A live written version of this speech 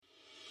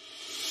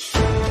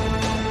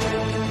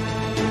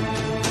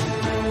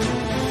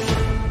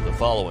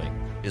following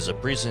is a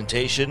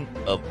presentation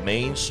of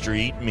Main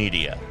Street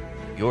Media,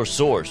 your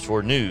source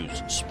for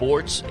news,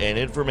 sports, and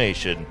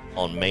information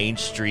on Main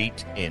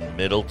Street in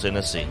Middle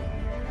Tennessee.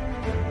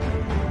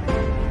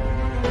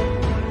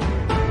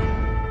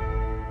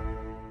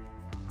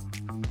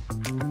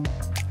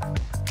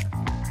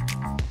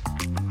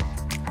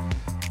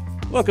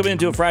 Welcome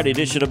into a Friday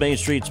edition of Main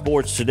Street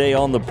Sports. Today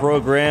on the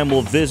program,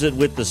 we'll visit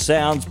with the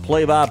Sounds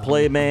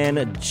play-by-play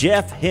man,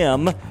 Jeff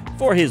Hem,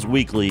 for his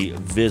weekly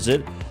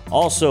visit.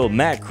 Also,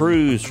 Matt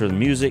Cruz from the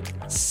Music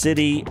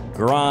City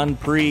Grand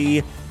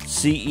Prix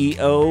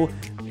CEO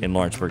and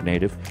Lawrenceburg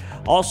native.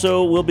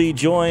 Also, we'll be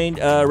joined,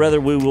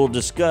 we will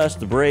discuss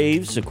the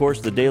Braves, of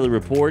course, the Daily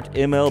Report,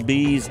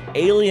 MLB's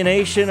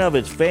alienation of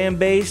its fan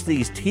base,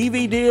 these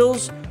TV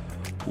deals.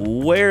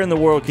 Where in the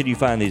world could you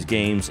find these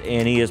games?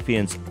 And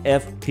ESPN's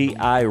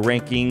FPI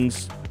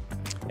rankings.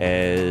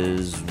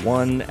 As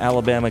one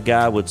Alabama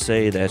guy would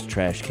say, that's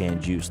trash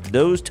can juice.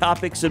 Those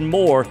topics and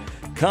more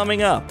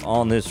coming up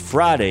on this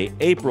Friday,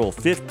 April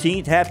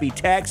 15th. Happy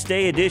Tax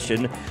Day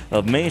edition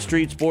of Main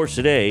Street Sports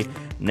Today.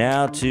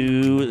 Now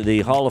to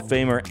the Hall of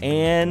Famer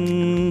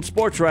and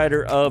Sports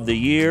Writer of the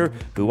Year,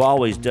 who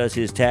always does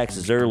his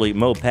taxes early,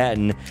 Mo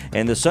Patton,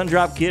 and the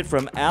Sundrop Kid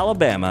from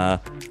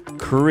Alabama,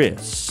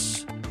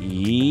 Chris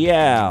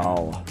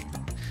Yow.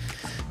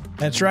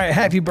 That's right.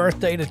 Happy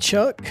birthday to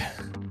Chuck,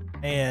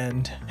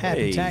 and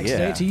happy tax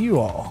day to you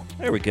all.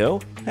 There we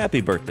go. Happy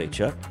birthday,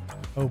 Chuck.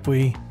 Hope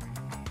we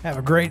have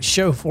a great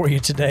show for you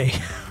today.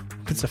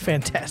 It's a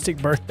fantastic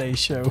birthday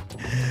show.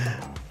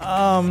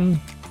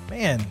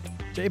 Man,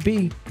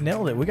 JP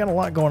nailed it. We got a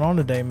lot going on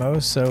today, Mo.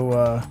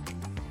 So,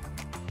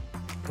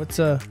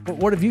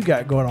 what have you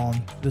got going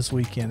on this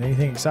weekend?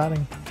 Anything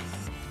exciting?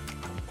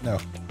 No.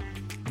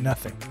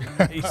 Nothing.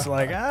 He's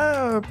like,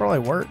 probably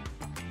work.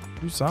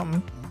 Do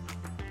something.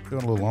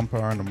 Doing a little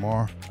umpiring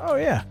tomorrow. Oh,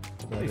 yeah.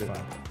 It'll be fun.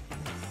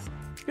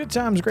 Good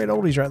times, great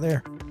oldies right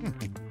there.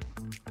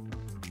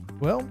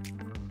 Well,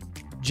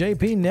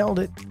 JP nailed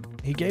it.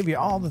 He gave you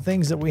all the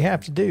things that we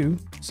have to do.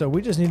 So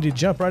we just need to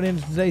jump right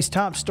into today's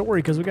top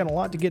story because we got a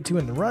lot to get to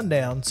in the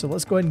rundown. So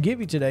let's go ahead and give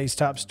you today's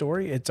top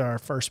story. It's our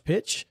first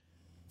pitch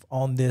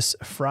on this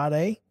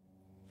Friday.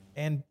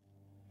 And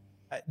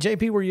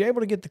JP, were you able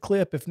to get the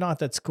clip? If not,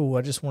 that's cool.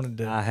 I just wanted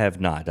to. I have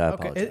not. I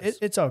apologize. Okay,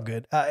 it's all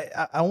good.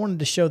 I wanted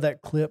to show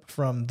that clip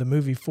from the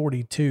movie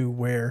 42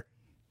 where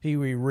Pee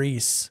Wee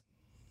Reese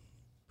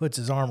puts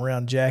his arm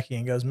around Jackie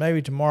and goes,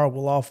 maybe tomorrow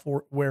we'll all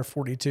wear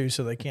 42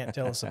 so they can't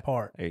tell us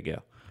apart. There you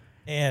go.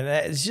 And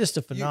it's just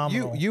a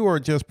phenomenal. You are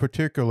just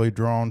particularly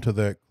drawn to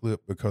that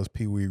clip because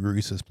Pee Wee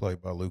Reese is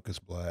played by Lucas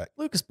Black.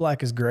 Lucas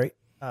Black is great.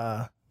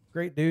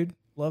 Great dude.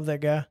 Love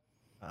that guy.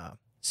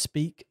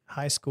 Speke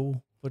High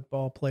School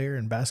football player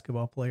and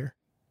basketball player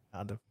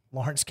out of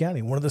Lawrence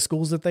County, one of the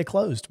schools that they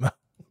closed.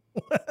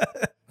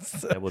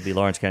 That would be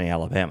Lawrence County,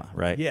 Alabama,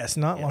 right? Yes,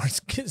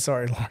 Lawrence.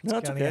 Sorry,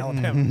 Lawrence County, okay.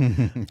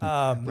 Alabama.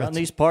 Around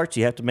these parts,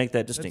 you have to make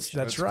that distinction.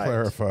 That's Let's right.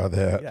 clarify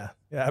that.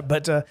 Yeah.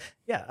 But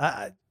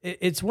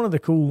it's one of the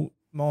cool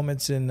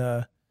moments in.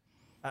 For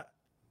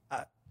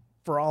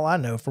all I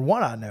know, for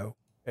what I know,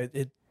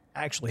 it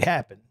actually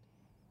happened.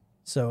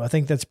 So I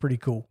think that's pretty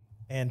cool.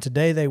 And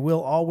today they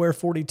will all wear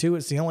 42.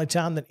 It's the only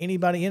time that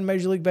anybody in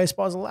Major League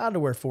Baseball is allowed to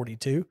wear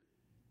 42.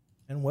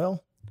 And,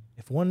 well,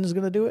 if one is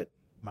going to do it,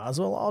 might as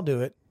well all do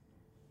it.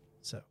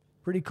 So,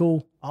 pretty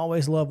cool.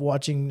 Always love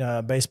watching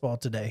baseball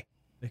today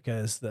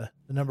because the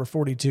number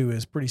 42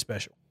 is pretty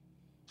special.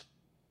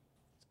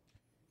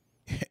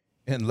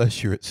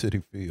 Unless you're at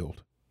Citi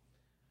Field.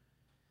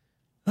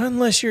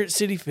 Unless you're at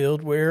Citi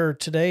Field, where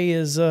today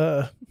is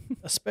a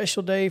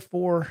special day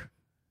for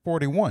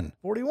 41.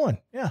 41,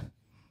 yeah.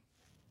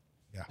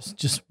 Yeah.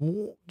 Just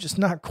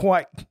not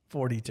quite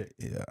 42.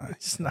 Yeah.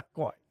 It's not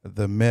quite.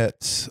 The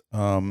Mets,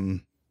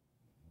 and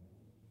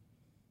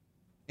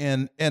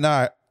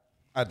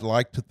I'd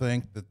like to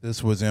think that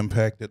this was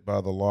impacted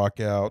by the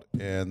lockout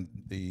and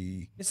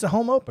it's the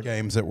home opener.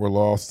 Games that were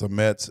lost. The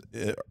Mets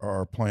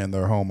are playing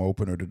their home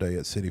opener today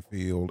at Citi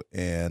Field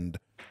and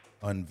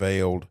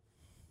unveiled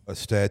a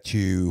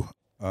statue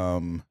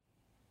honoring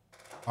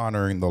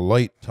the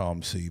late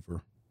Tom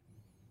Seaver,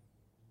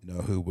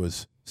 who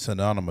was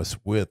synonymous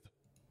with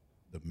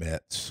the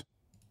Mets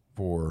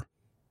for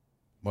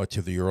much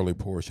of the early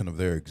portion of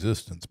their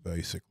existence,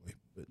 basically.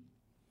 But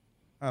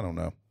I don't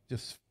know.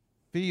 Just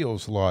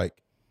feels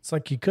like it's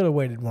like you could have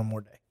waited one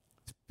more day.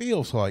 It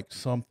feels like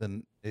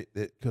something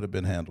it could have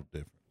been handled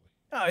differently.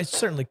 No, it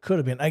certainly could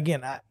have been.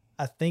 Again, I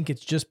think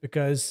it's just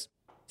because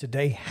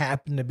today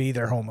happened to be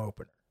their home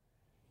opener,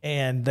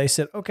 and they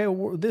said, "Okay,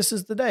 well, this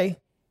is the day.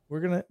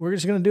 We're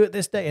just gonna do it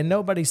this day." And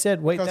nobody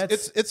said, "Wait,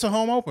 it's a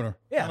home opener."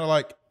 Yeah, kind of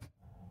like.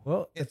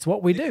 Well, it's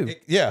what we do.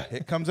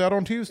 It comes out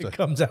on Tuesday. It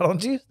comes out on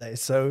Tuesday.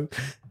 So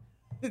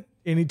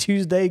any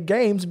Tuesday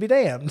games be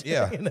damned.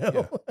 Yeah.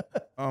 Yeah.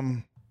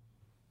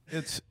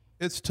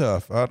 It's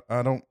tough.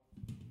 I don't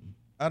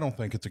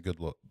think it's a good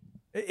look.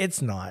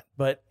 It's not.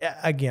 But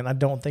again, I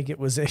don't think it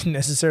was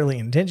necessarily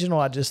intentional.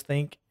 I just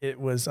think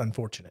it was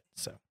unfortunate.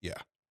 So yeah.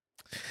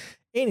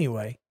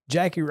 Anyway,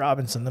 Jackie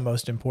Robinson the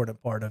most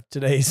important part of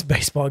today's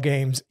baseball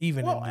games,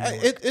 even Well, in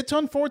New York. it's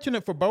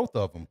unfortunate for both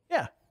of them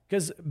Yeah,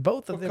 because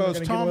both of them are because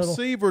going to get a Tom little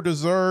Seaver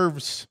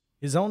deserves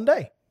his own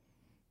day.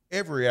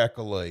 every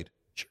accolade.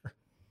 Sure,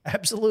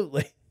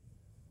 absolutely.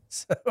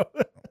 So,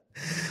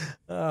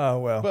 oh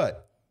well.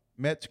 But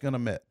Met's gonna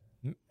Met.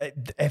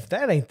 If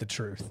that ain't the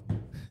truth,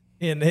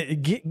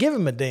 and give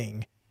him a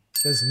ding,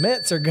 because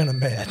Mets are gonna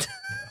Met.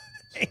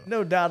 Ain't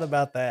no doubt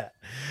about that.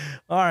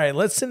 All right,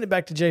 let's send it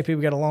back to JP.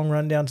 We got a long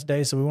rundown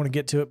today, so we want to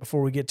get to it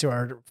before we get to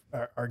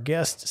our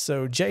guest.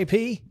 So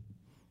JP,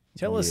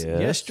 tell us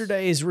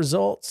yesterday's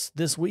results,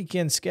 this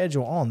weekend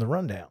schedule on the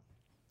rundown.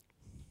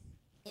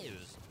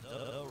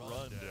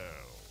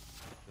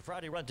 The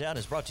Friday Rundown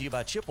is brought to you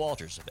by Chip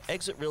Walters of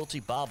Exit Realty,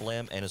 Bob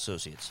Lamb &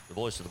 Associates. The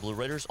voice of the Blue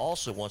Raiders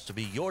also wants to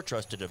be your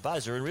trusted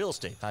advisor in real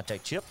estate.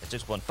 Contact Chip at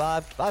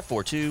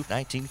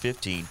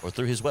 615-542-1915 or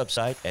through his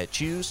website at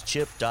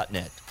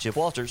choosechip.net. Chip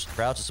Walters,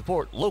 proud to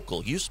support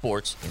local youth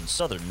sports in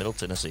southern Middle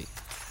Tennessee.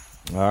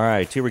 All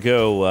right, here we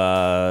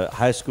go.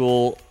 High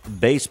school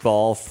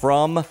baseball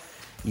from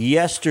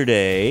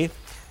yesterday.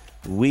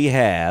 We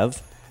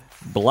have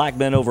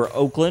Blackman over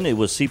Oakland. It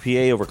was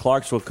CPA over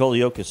Clarksville.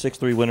 Colioca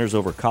 6-3 winners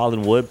over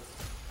Collinwood.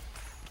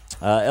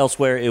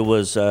 Elsewhere, it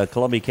was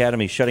Columbia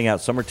Academy shutting out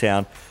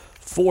Summertown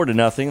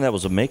 4-0. That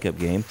was a makeup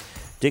game.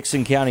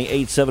 Dixon County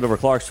 8-7 over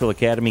Clarksville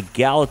Academy.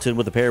 Gallatin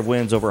with a pair of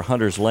wins over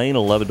Hunters Lane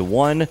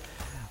 11-1.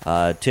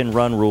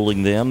 10-run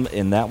ruling them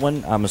in that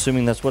one. I'm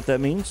assuming that's what that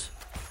means.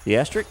 The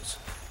asterisks?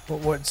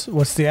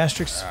 What's the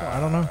asterisk? I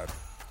don't know.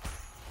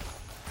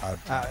 I'm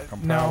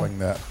compiling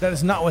that. That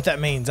is not what that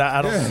means.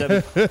 I don't.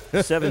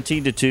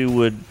 17-2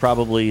 would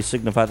probably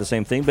signify the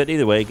same thing, but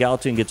either way,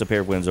 Gallatin gets a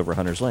pair of wins over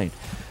Hunters Lane.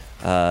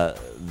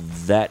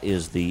 That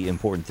is the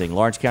important thing.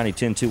 Lawrence County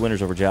 10-2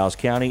 winners over Giles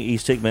County.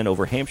 East Hickman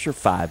over Hampshire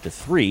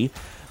 5-3.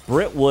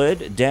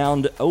 Brentwood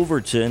downed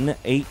Overton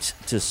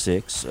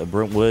 8-6.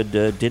 Brentwood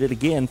did it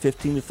again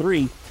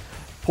 15-3.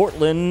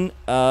 Portland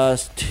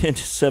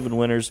 10-7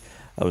 winners.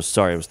 I was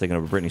thinking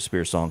of a Britney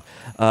Spears song.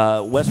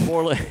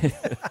 Westmoreland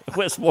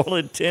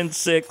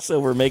 10-6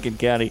 over Macon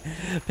County.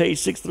 Page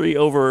 6-3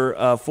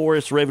 over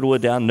Forest.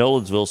 Ravenwood down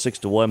Nolensville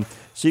 6-1.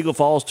 Siegel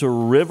Falls to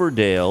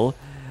Riverdale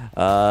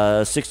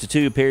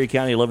 6-2. Perry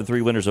County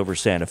 11-3 winners over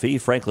Santa Fe.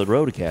 Franklin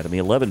Road Academy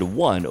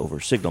 11-1 over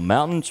Signal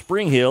Mountain.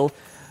 Spring Hill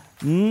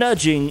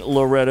nudging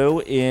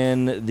Loretto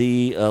in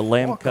the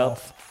Lamb Cup.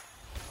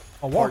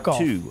 A walk-off.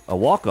 Part 2. A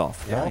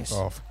walk-off. Yeah. Nice.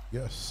 Walk-off.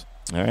 Yes.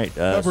 All right.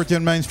 Coverage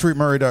in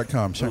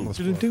MainStreetMurray.com. Shameless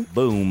plug.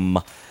 Boom.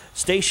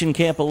 Station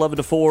Camp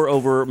 11-4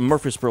 over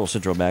Murfreesboro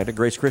Central Magnet.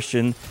 Grace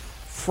Christian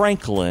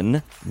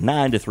Franklin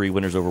 9-3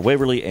 winners over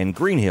Waverly, and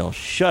Green Hill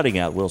shutting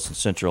out Wilson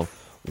Central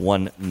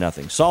 1-0.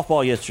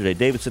 Softball yesterday.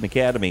 Davidson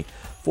Academy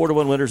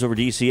 4-1 winners over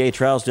DCA.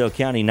 Trousdale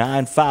County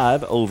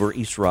 9-5 over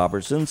East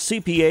Robertson.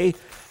 CPA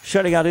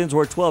shutting out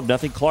Innsworth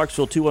 12-0.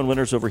 Clarksville 2-1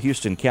 winners over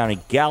Houston County.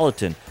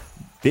 Gallatin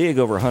big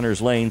over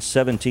Hunters Lane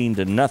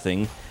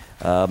 17-0.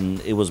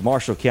 It was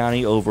Marshall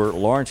County over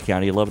Lawrence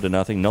County 11-0.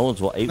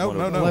 Nolensville 8-1 over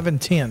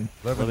 11-10.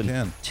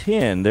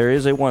 11-10. There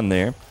is a 1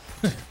 there.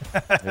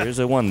 There is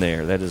a 1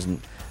 there. That is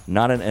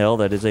not an L.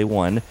 That is a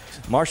 1.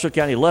 Marshall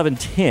County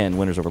 11-10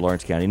 winners over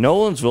Lawrence County.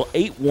 Nolensville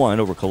 8-1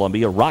 over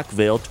Columbia.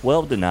 Rockville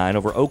 12-9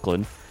 over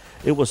Oakland.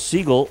 It was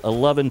Siegel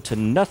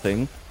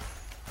 11-0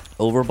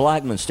 over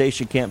Blackman.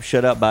 Station Camp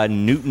shut out by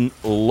Newton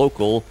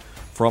Local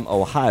from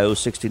Ohio,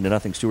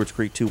 16-0. Stewart's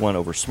Creek 2-1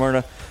 over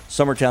Smyrna.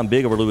 Summertown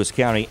big over Lewis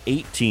County,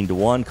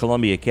 18-1.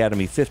 Columbia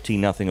Academy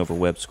 15-0 over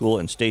Webb School,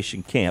 and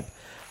Station Camp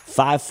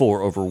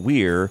 5-4 over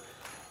Weir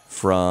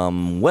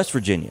from West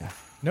Virginia.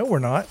 No, we're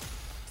not.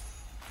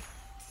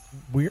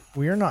 We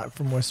are not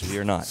from West Virginia.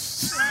 We are not.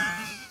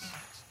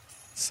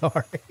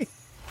 Sorry.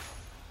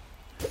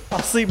 I'll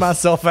see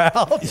myself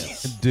out.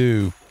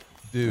 Do.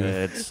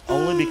 It's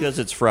only because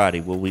it's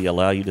Friday will we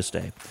allow you to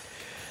stay.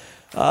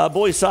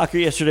 Boys soccer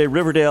yesterday,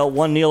 Riverdale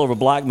 1-0 over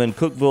Blackman.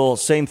 Cookville,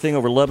 same thing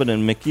over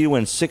Lebanon.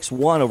 McEwen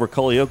 6-1 over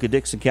Colioca.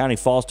 Dixon County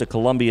falls to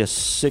Columbia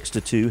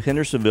 6-2.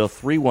 Hendersonville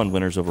 3-1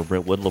 winners over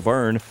Brentwood.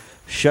 Laverne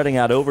shutting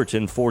out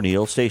Overton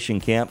 4-0. Station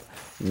Camp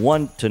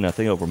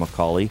 1-0 over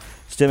McCauley.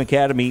 STEM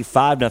Academy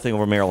 5-0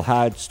 over Merrill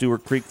Hyde.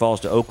 Stewart Creek falls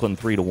to Oakland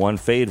 3-1.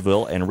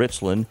 Fayetteville and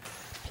Richland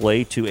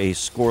play to a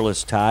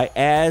scoreless tie,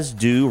 as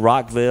do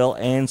Rockville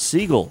and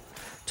Siegel.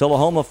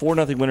 Tullahoma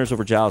 4-0 winners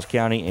over Giles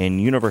County, and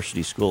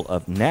University School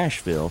of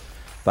Nashville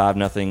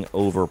 5-0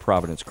 over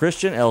Providence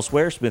Christian.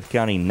 Elsewhere, Smith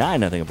County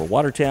 9-0 over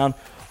Watertown.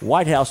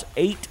 White House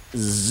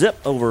 8-0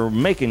 over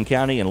Macon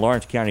County, and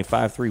Lawrence County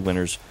 5-3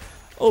 winners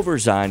over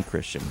Zion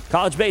Christian.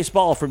 College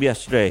baseball from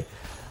yesterday.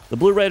 The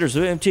Blue Raiders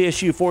of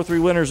MTSU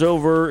 4-3 winners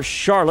over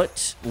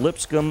Charlotte.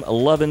 Lipscomb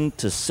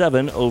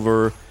 11-7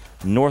 over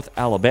North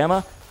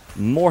Alabama.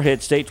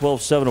 Morehead State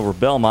 12-7 over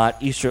Belmont.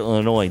 Eastern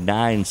Illinois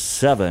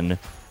 9-7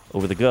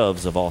 over the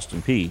Govs of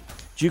Austin Peay.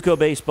 JUCO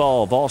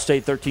baseball, Vol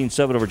State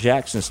 13-7 over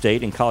Jackson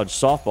State. In college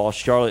softball,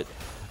 Charlotte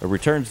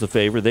returns the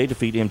favor. They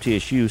defeat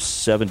MTSU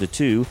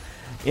 7-2.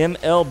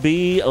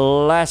 MLB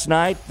last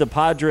night, the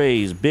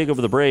Padres big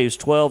over the Braves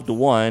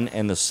 12-1,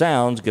 and the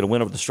Sounds get a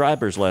win over the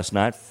Stripers last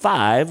night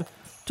 5-4.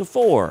 to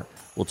 4.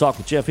 We'll talk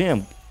with Jeff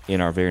Him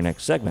in our very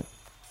next segment.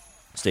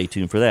 Stay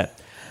tuned for that.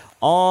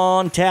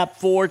 On tap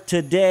for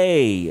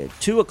today,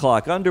 2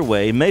 o'clock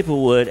underway,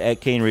 Maplewood at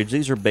Cane Ridge.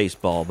 These are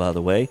baseball, by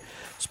the way.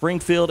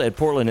 Springfield at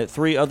Portland at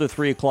 3. Other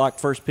 3 o'clock,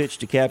 first pitch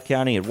to DeKalb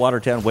County at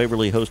Watertown.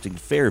 Waverly hosting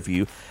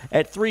Fairview.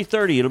 At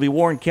 3:30, it'll be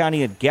Warren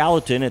County at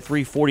Gallatin. At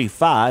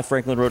 3:45,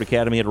 Franklin Road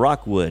Academy at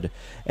Rockwood.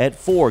 At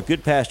 4,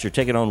 Good Pasture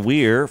taking on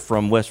Weir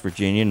from West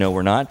Virginia. No,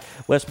 we're not.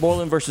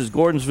 Westmoreland versus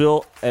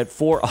Gordonsville at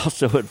 4.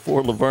 Also at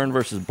 4, Laverne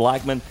versus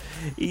Blackman.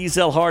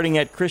 Ezel Harding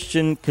at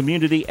Christian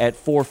Community at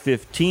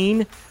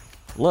 4:15.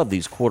 Love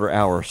these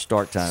quarter-hour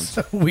start times.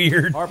 So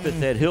weird.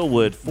 Harpeth at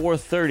Hillwood,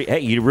 4:30.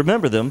 Hey, you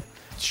remember them.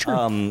 It's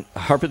true.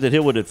 Harpeth at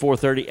Hillwood at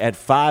 4:30. At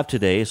 5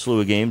 today, a slew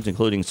of games,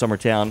 including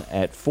Summertown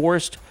at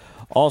Forest.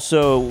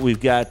 Also, we've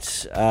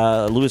got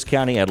Lewis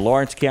County at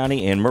Lawrence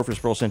County and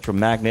Murfreesboro Central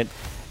Magnet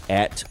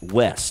at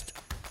West.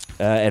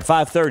 At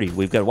 5:30,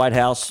 we've got White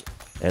House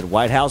at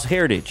White House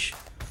Heritage.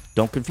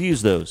 Don't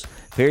confuse those.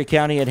 Perry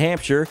County at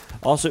Hampshire.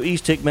 Also,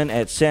 East Hickman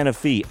at Santa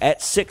Fe.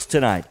 At 6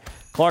 tonight,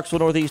 Clarksville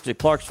Northeast at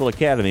Clarksville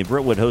Academy.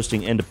 Brentwood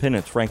hosting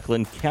Independence.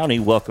 Franklin County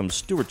welcomes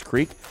Stewart's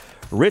Creek.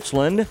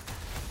 Richland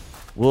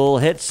will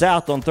head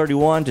south on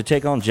 31 to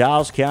take on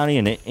Giles County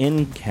in an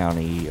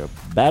in-county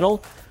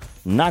battle.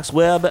 Knox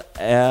Webb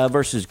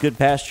versus Good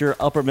Pasture.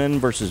 Upperman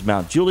versus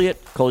Mount Juliet.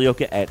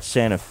 Colioca at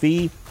Santa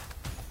Fe.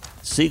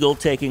 Siegel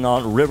taking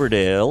on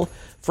Riverdale.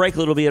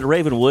 Franklin will be at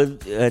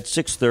Ravenwood at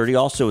 6:30.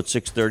 Also at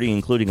 6:30,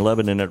 including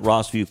Lebanon at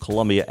Rossview.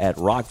 Columbia at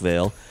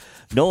Rockvale.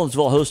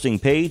 Nolensville hosting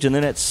Page. And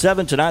then at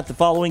 7 tonight, the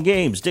following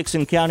games.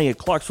 Dixon County at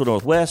Clarksville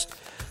Northwest.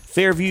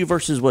 Fairview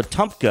versus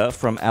Wetumpka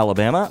from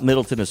Alabama.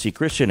 Middle Tennessee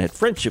Christian at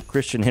Friendship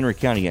Christian. Henry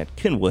County at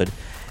Kenwood.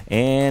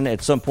 And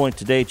at some point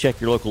today,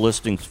 check your local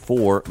listings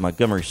for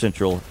Montgomery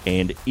Central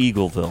and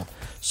Eagleville.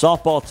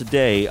 Softball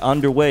today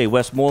underway.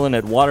 Westmoreland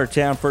at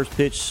Watertown. First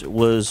pitch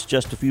was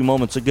just a few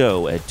moments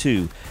ago at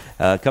 2.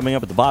 Coming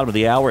up at the bottom of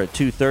the hour at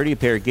 2:30, a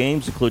pair of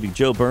games, including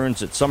Joe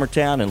Burns at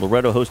Summertown and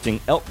Loretto hosting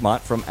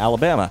Elkmont from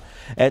Alabama.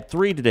 At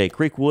 3 today,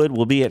 Creekwood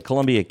will be at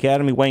Columbia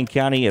Academy. Wayne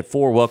County at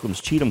 4 welcomes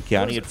Cheatham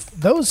County.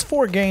 Those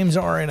 4 games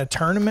are in a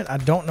tournament. I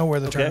don't know where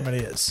the tournament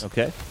is.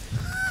 Okay.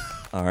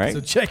 All right.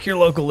 So check your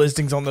local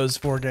listings on those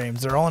 4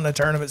 games. They're all in a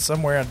tournament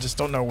somewhere. I just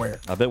don't know where.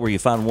 I bet where you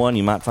find one,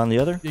 you might find the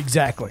other.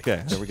 Exactly.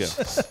 Okay, there we go.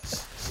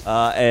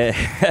 At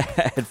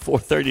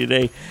 4:30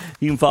 today,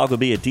 Hume Fogg will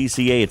be at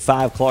DCA. At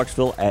 5,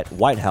 Clarksville at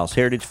White House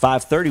Heritage.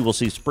 5:30, we'll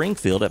see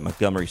Springfield at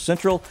Montgomery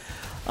Central.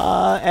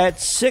 At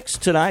 6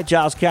 tonight,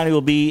 Giles County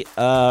will be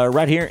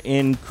right here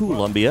in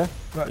Columbia.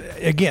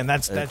 Again,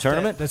 that's that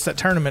tournament? That's that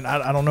tournament.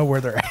 I don't know where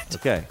they're at.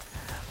 Okay.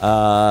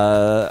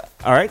 All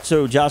right,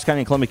 so Giles County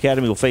and Columbia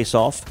Academy will face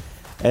off,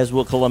 as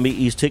will Columbia,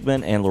 East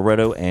Hickman, and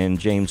Loretto, and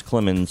James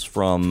Clemens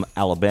from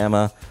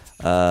Alabama.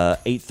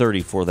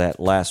 8:30 for that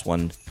last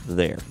one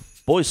there.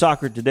 Boys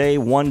soccer today,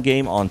 1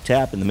 game on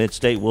tap in the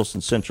Mid-State.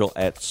 Wilson Central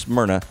at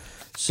Smyrna,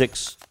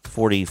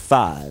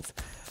 6:45.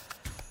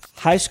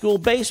 High school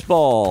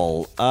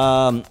baseball.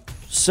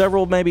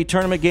 Several maybe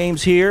tournament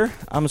games here,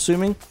 I'm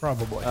assuming.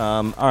 Probably.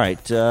 All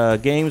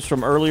right, games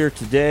from earlier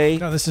today.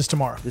 No, this is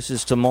tomorrow. This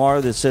is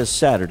tomorrow. This says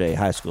Saturday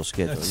high school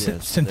schedule.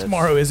 Yes, and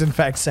tomorrow is in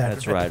fact Saturday.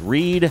 That's right.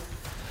 Reed.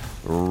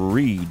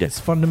 It's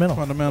fundamental.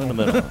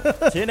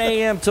 10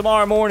 a.m.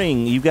 tomorrow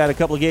morning. You've got a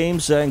couple of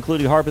games,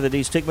 including Harpeth at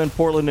East Hickman,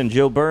 Portland and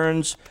Joe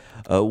Burns.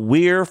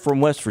 Weir from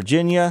West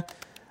Virginia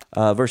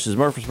versus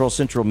Murfreesboro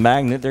Central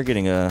Magnet. They're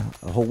getting a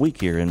whole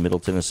week here in Middle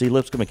Tennessee.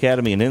 Lipscomb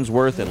Academy and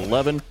Innsworth at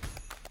 11.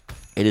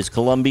 It is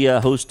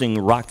Columbia hosting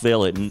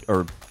Rockvale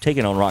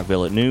taking on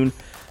Rockvale at noon.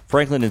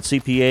 Franklin and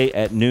CPA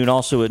at noon.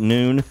 Also at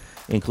noon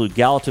include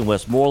Gallatin,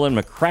 Westmoreland,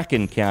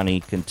 McCracken County,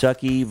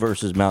 Kentucky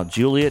versus Mount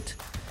Juliet.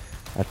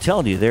 I'm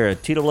telling you, they're a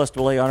Tito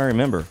Lestable honorary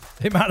member.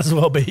 They might as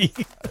well be.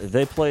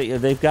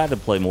 They've got to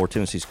play more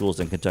Tennessee schools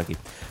than Kentucky.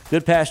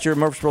 Good Pasture,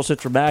 Murfreesboro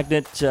Central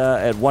Magnet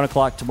at 1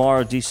 o'clock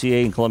tomorrow.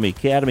 DCA and Columbia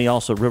Academy.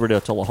 Also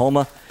Riverdale,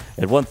 Tullahoma.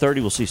 At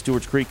 1:30, we'll see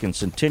Stewart's Creek and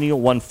Centennial.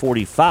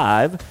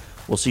 1:45,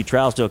 we'll see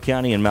Trousdale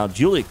County and Mount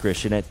Juliet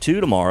Christian. At 2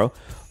 tomorrow,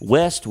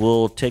 West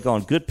will take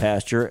on Good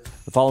Pasture.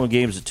 The following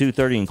games at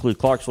 2:30 include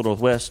Clarksville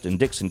Northwest and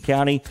Dixon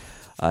County.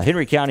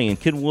 Henry County and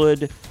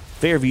Kenwood.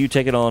 Fairview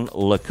taking on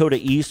Lakota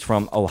East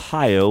from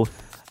Ohio.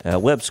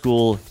 Webb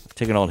School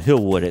taking on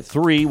Hillwood. At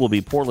 3 will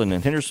be Portland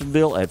and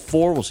Hendersonville. At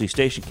 4, we'll see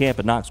Station Camp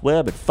and Knox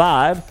Webb. At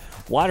 5,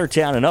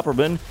 Watertown and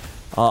Upperman.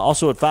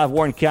 Also at 5,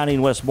 Warren County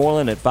and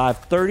Westmoreland. At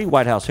 5:30,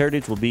 White House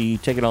Heritage will be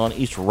taking on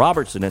East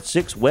Robertson. At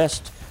 6,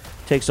 West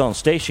takes on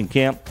Station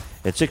Camp.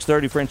 At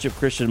 6:30, Friendship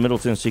Christian, Middle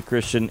Tennessee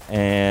Christian.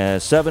 At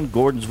 7,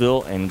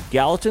 Gordonsville and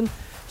Gallatin.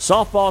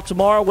 Softball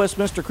tomorrow,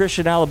 Westminster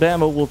Christian,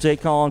 Alabama will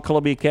take on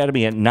Columbia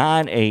Academy at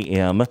 9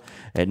 a.m.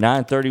 At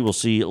 9:30, we'll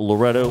see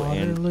Loretto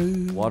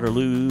and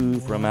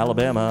Waterloo from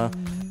Alabama.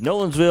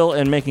 Nolensville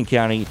and Macon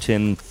County,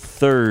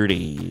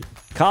 10:30.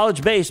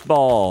 College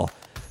baseball.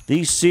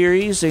 These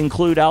series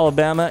include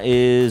Alabama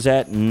is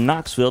at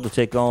Knoxville to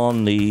take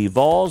on the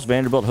Vols.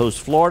 Vanderbilt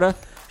hosts Florida.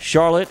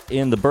 Charlotte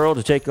in the Borough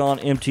to take on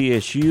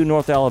MTSU.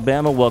 North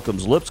Alabama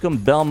welcomes Lipscomb.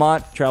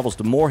 Belmont travels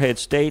to Morehead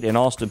State, and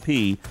Austin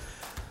Peay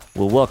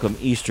will welcome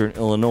Eastern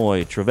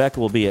Illinois. Trevecca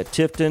will be at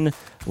Tifton.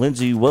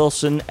 Lindsey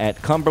Wilson at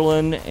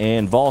Cumberland,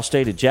 and Vol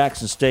State at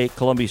Jackson State.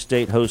 Columbia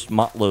State hosts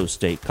Motlow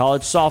State.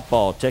 College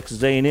softball,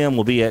 Texas A&M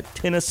will be at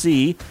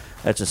Tennessee.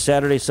 That's a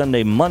Saturday,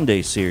 Sunday,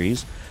 Monday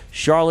series.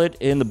 Charlotte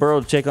in the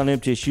Borough to take on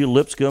MTSU.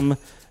 Lipscomb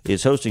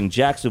is hosting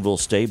Jacksonville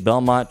State.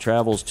 Belmont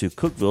travels to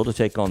Cookeville to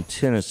take on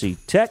Tennessee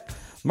Tech.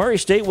 Murray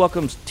State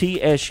welcomes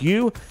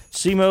TSU.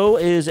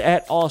 SEMO is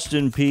at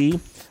Austin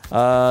Peay.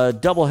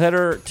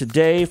 Doubleheader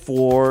today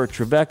for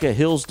Trevecca,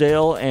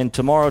 Hillsdale, and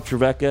tomorrow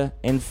Trevecca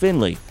and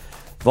Findlay.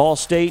 Vol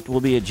State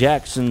will be at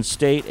Jackson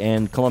State,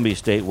 and Columbia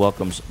State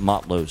welcomes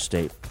Motlow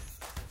State.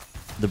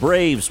 The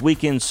Braves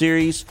weekend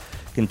series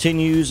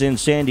continues in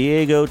San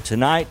Diego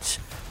tonight.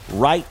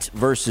 Wright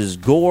versus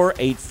Gore,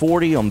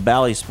 8:40 on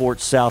Bally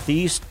Sports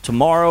Southeast.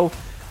 Tomorrow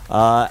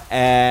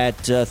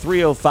at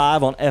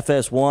 3:05 on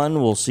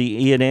FS1, we'll see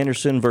Ian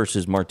Anderson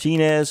versus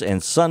Martinez.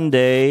 And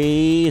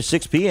Sunday,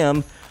 6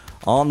 p.m.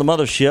 on the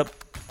Mothership,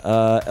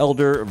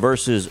 Elder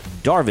versus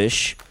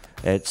Darvish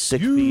at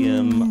 6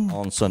 p.m.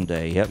 on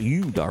Sunday. Yep,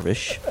 you,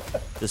 Darvish.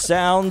 The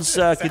Sounds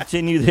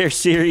continue their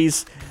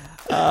series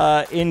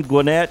in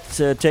Gwinnett,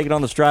 taking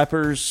on the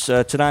Stripers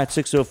tonight,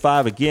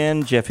 6:05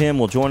 again. Jeff Him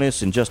will join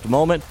us in just a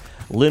moment.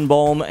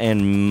 Lindbaum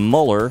and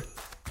Muller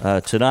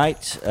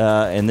tonight,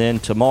 and then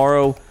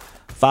tomorrow,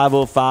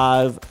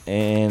 5:05,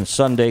 and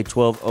Sunday,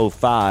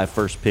 12:05,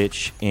 first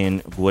pitch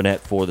in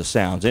Gwinnett for the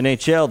Sounds.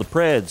 NHL, the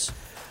Preds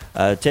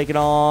taking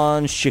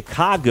on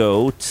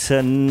Chicago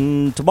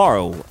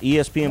tomorrow.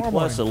 ESPN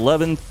Plus,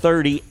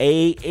 11:30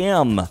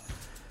 a.m.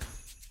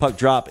 Puck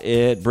drop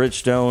at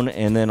Bridgestone,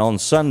 and then on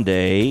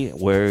Sunday,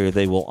 where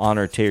they will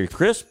honor Terry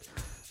Crisp,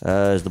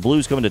 as the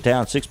Blues coming to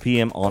town, 6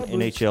 p.m. on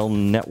NHL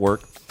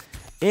Network.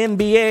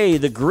 NBA,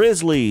 the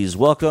Grizzlies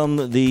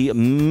welcome the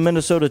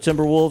Minnesota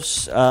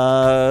Timberwolves.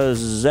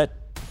 Is that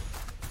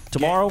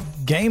tomorrow?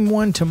 Game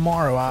 1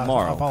 tomorrow.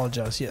 I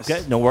apologize, yes.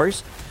 Okay, no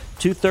worries.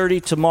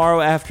 2:30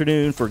 tomorrow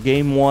afternoon for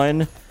Game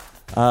 1.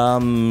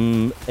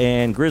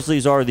 And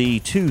Grizzlies are the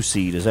 2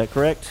 seed, is that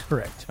correct?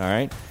 Correct. All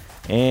right.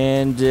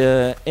 And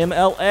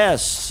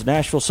MLS,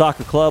 Nashville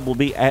Soccer Club, will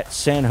be at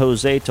San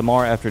Jose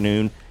tomorrow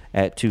afternoon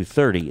at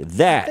 2:30.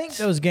 I think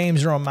those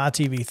games are on my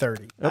TV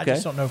 30. Okay. I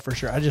just don't know for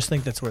sure. I just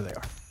think that's where they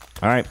are.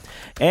 All right.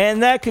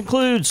 And that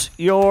concludes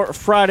your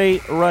Friday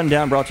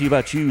Rundown, brought to you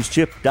by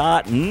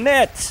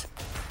ChooseChip.net.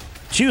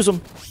 Choose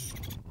them.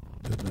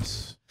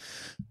 Goodness.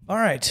 All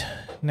right.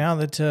 Now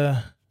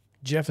that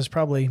Jeff has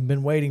probably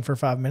been waiting for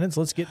 5 minutes,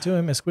 let's get to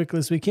him as quickly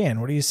as we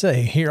can. What do you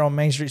say? Here on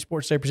Main Street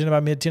Sports Day, presented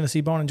by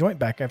Mid-Tennessee Bone and Joint,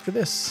 back after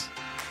this.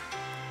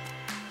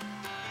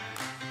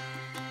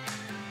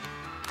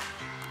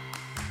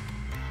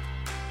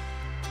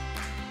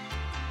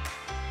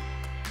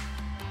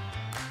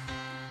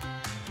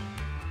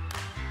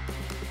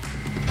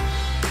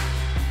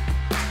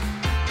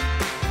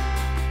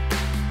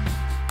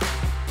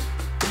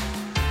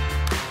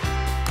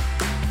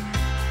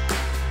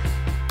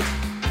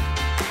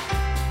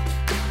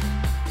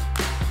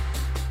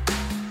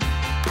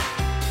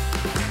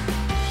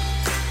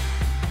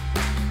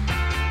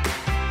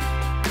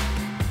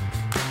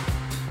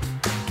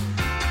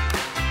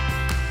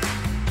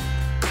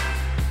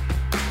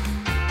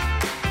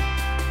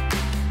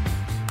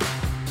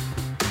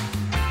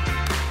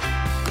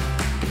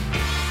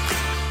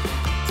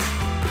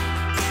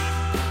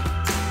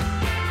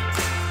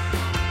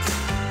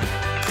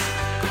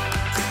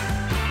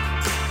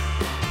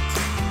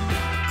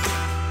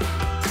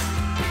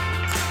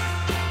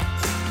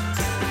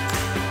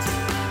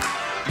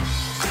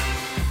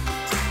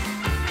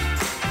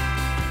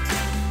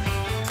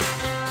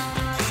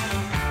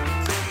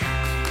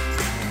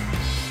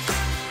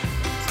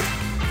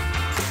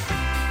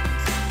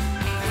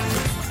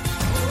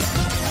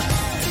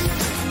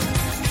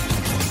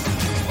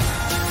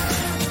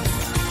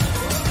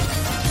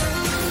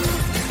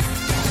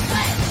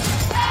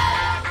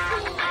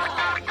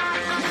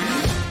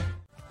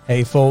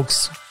 Hey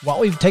folks, while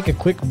we take a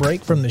quick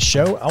break from the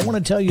show, I want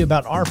to tell you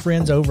about our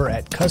friends over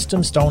at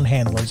Custom Stone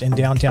Handlers in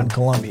downtown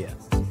Columbia.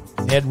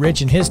 Ed Rich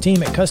and his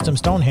team at Custom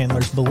Stone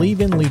Handlers believe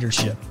in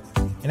leadership.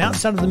 And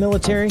outside of the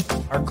military,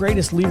 our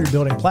greatest leader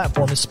building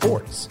platform is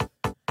sports.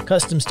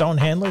 Custom Stone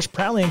Handlers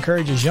proudly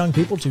encourages young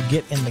people to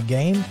get in the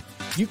game.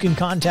 You can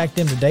contact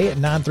them today at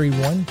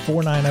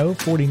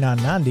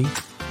 931-490-4990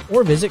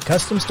 or visit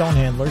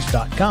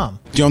CustomStonehandlers.com.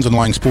 Jones &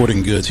 Lang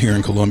Sporting Goods here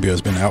in Columbia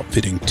has been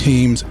outfitting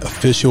teams,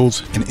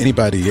 officials, and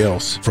anybody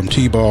else from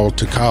T-ball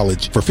to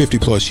college for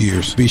 50-plus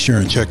years. Be sure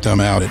and check them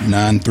out at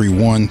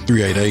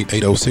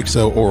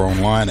 931-388-8060 or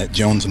online at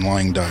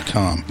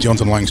jonesandlang.com.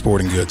 Jones & Lang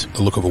Sporting Goods,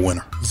 the look of a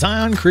winner.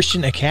 Zion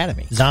Christian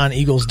Academy,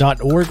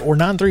 ZionEagles.org or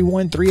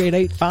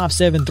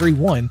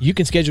 931-388-5731. You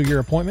can schedule your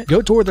appointment.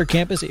 Go tour their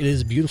campus. It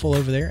is beautiful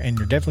over there, and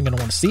you're definitely going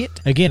to want to see it.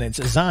 Again, it's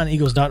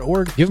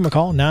ZionEagles.org. Give them a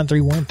call,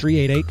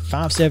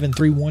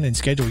 931-388-5731, and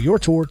schedule your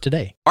tour today.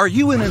 today. Are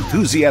you an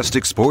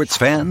enthusiastic sports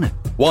fan?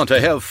 Want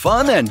to have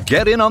fun and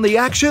get in on the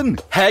action?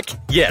 Heck,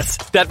 yes,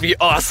 that'd be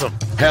awesome.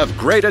 Have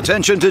great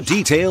attention to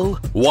detail?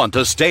 Want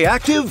to stay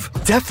active?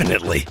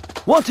 Definitely.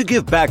 Want to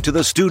give back to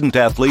the student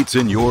athletes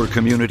in your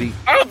community?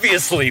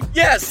 Obviously,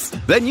 yes.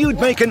 Then you'd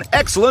make an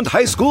excellent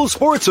high school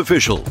sports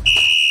official.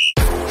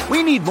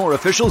 We need more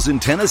officials in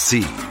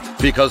Tennessee.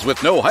 Because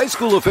with no high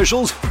school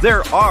officials,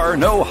 there are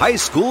no high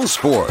school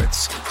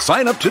sports.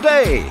 Sign up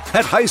today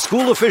at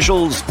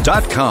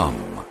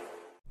highschoolofficials.com.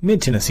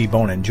 Mid-Tennessee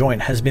Bone &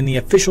 Joint has been the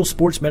official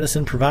sports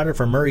medicine provider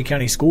for Maury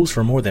County Schools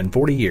for more than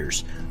 40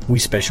 years. We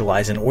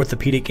specialize in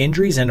orthopedic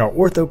injuries, and our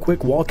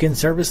OrthoQuick walk-in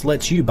service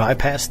lets you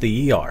bypass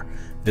the ER.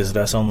 Visit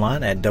us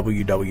online at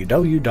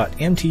www.mtbj.net.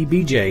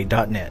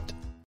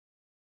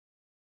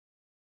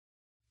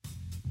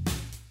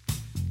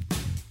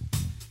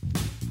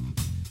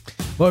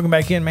 Welcome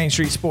back in Main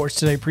Street Sports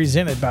today,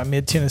 presented by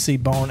Mid-Tennessee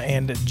Bone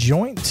 &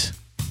 Joint.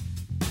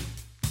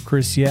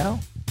 Chris Yao,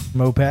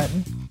 Mo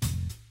Patton,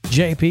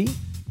 JP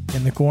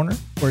in the corner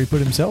where he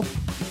put himself.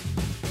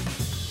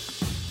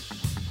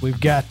 We've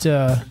got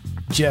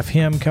Jeff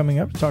Him coming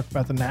up to talk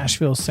about the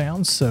Nashville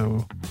Sounds,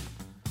 so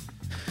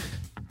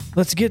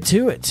let's get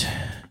to it.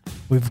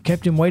 We've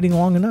kept him waiting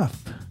long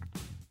enough.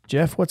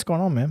 Jeff, what's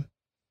going on, man?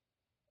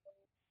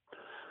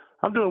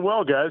 I'm doing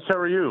well, guys. How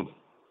are you?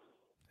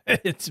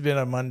 It's been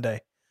a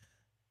Monday.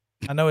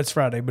 I know it's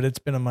Friday, but it's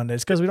been a Monday.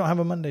 It's because we don't have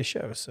a Monday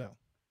show, so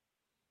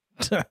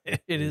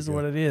it is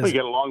what it is. We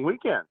get a long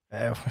weekend.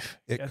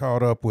 It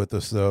caught up with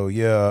us, though.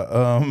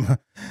 Yeah.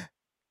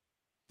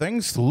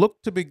 Things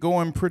look to be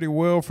going pretty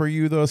well for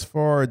you thus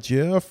far,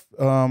 Jeff.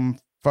 5-4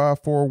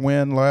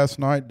 win last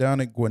night down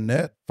at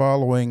Gwinnett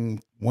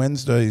following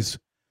Wednesday's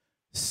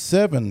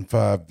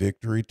 7-5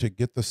 victory to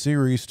get the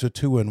series to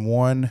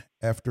 2-1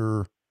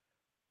 after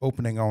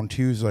opening on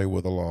Tuesday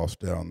with a loss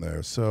down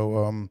there.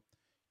 So,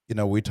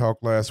 we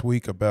talked last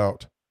week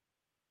about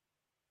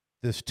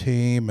this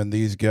team and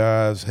these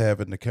guys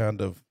having to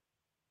kind of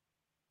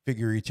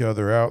figure each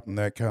other out and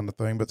that kind of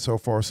thing, but so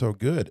far so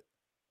good.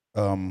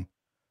 4-2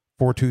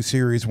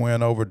 series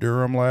win over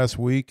Durham last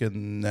week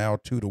and now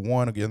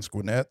 2-1 against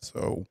Gwinnett.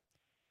 So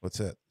what's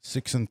that,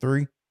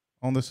 6-3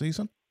 on the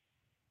season?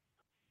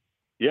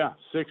 Yeah,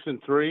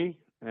 6-3,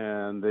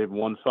 and they've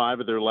won 5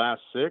 of their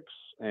last 6,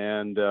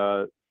 and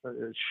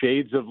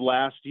shades of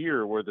last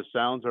year where the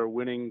Sounds are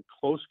winning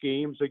close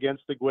games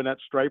against the Gwinnett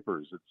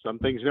Stripers. Some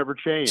things never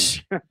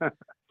change.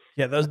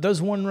 Yeah, those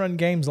one-run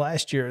games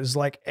last year is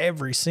like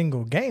every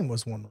single game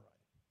was one run.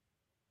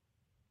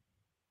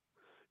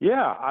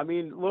 Yeah, I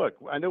mean, look,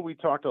 I know we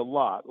talked a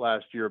lot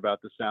last year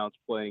about the Sounds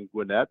playing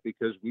Gwinnett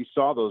because we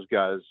saw those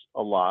guys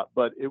a lot,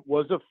 but it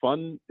was a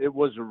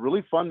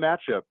really fun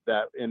matchup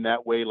in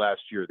that way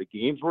last year. The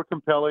games were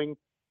compelling.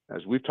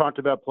 As we've talked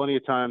about plenty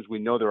of times, we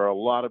know there are a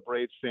lot of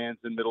Braves fans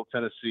in Middle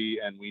Tennessee,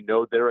 and we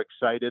know they're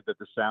excited that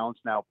the Sounds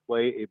now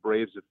play a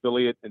Braves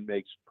affiliate. It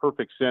makes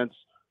perfect sense.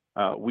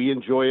 We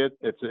enjoy it.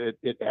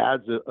 It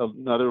adds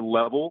another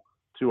level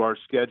to our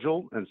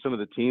schedule and some of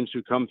the teams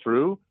who come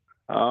through.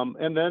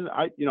 And then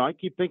I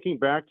keep thinking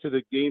back to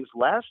the games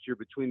last year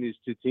between these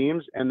two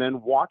teams, and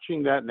then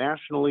watching that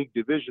National League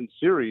Division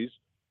Series.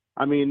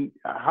 I mean,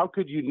 how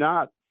could you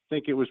not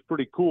think it was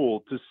pretty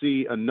cool to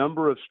see a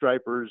number of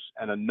Stripers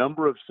and a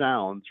number of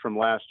Sounds from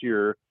last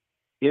year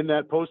in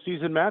that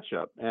postseason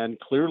matchup? And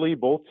clearly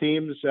both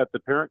teams at the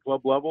parent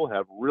club level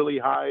have really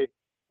high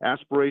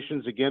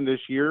aspirations again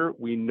this year.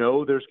 We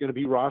know there's going to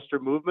be roster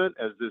movement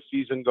as the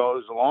season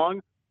goes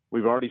along.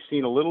 We've already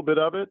seen a little bit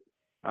of it.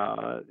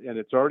 And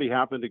it's already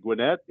happened to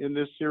Gwinnett in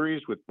this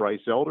series with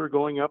Bryce Elder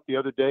going up the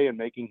other day and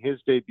making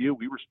his debut.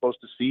 We were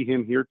supposed to see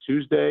him here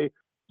Tuesday.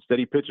 Instead,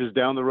 he pitches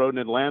down the road in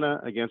Atlanta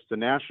against the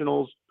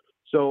Nationals.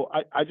 So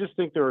I just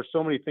think there are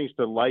so many things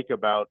to like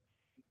about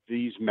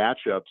these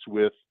matchups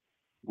with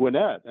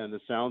Gwinnett, and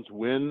the Sounds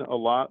win a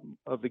lot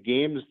of the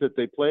games that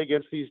they play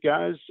against these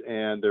guys,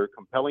 and they're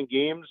compelling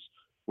games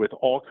with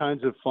all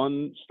kinds of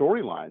fun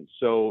storylines.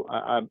 So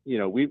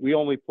we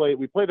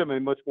play them a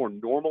much more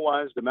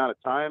normalized amount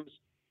of times.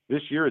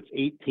 This year it's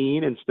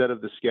 18 instead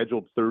of the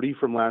scheduled 30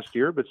 from last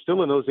year, but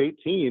still in those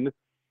 18,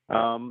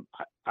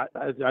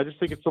 I just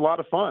think it's a lot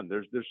of fun.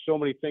 There's so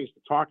many things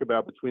to talk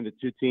about between the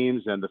two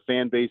teams and the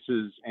fan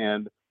bases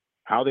and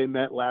how they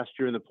met last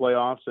year in the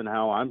playoffs, and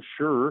how I'm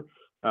sure,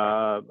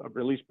 at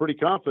least pretty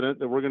confident,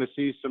 that we're going to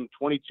see some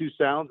 22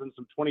 Sounds and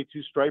some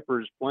 22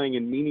 Stripers playing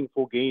in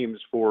meaningful games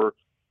for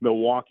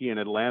Milwaukee and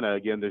Atlanta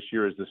again this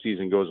year as the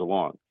season goes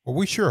along. Well,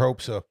 we sure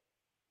hope so.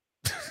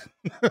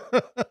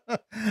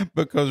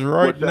 Because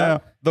right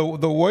now, the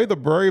way the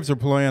Braves are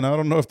playing, I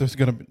don't know if there's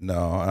going to be.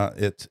 No,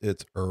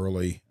 it's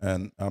early,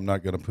 and I'm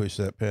not going to push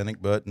that panic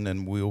button,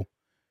 and we'll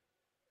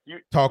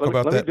talk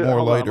about that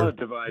more later. I'm going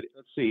to divide.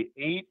 Let's see,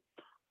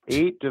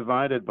 8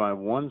 divided by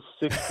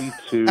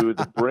 162.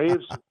 The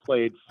Braves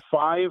played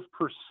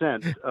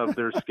 5% of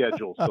their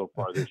schedule so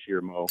far this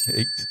year, Mo.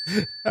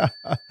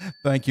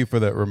 Thank you for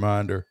that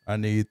reminder. I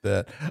need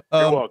that.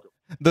 You're welcome.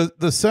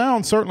 The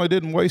Sound certainly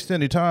didn't waste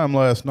any time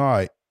last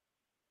night.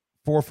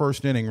 4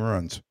 first-inning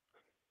runs.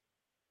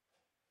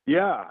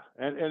 Yeah,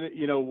 and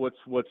you know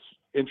what's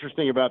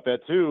interesting about that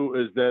too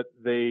is that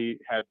they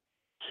had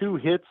 2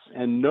 hits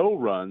and no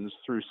runs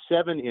through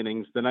 7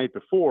 innings the night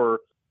before,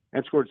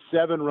 and scored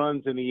 7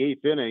 runs in the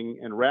 8th inning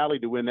and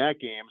rallied to win that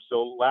game.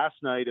 So last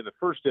night in the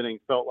first inning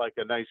felt like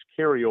a nice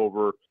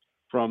carryover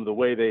from the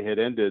way they had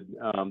ended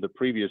the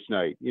previous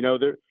night. You know,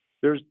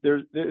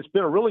 it's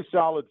been a really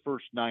solid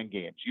first 9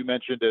 games. You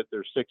mentioned it.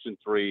 They're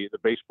 6-3. The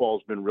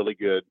baseball's been really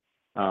good.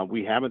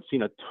 We haven't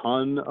seen a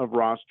ton of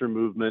roster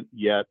movement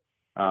yet.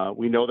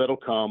 We know that'll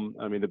come.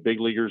 I mean, the big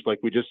leaguers, like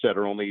we just said,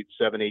 are only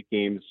 7-8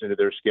 games into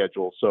their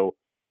schedule, so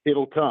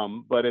it'll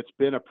come. But it's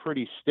been a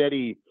pretty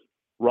steady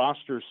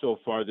roster so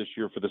far this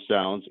year for the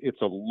Sounds.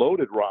 It's a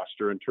loaded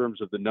roster in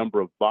terms of the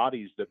number of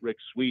bodies that Rick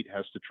Sweet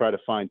has to try to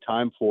find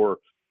time for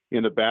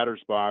in the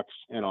batter's box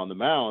and on the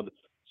mound.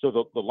 So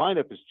the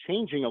lineup is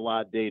changing a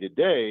lot day to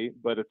day,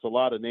 but it's a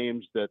lot of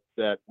names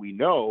that we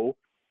know.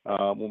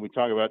 When we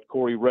talk about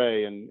Corey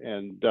Ray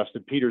and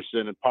Dustin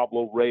Peterson and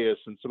Pablo Reyes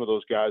and some of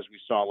those guys we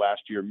saw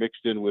last year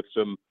mixed in with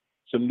some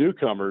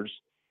newcomers,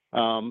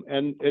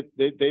 and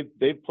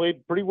they've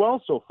played pretty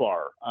well so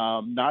far.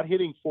 Not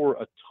hitting for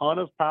a ton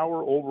of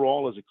power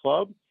overall as a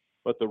club,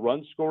 but the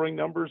run scoring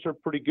numbers are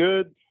pretty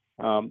good.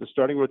 The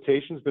starting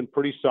rotation has been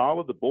pretty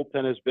solid. The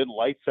bullpen has been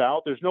lights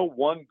out. There's no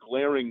one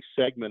glaring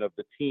segment of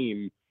the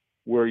team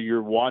where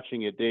you're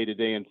watching it day to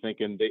day and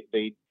thinking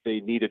they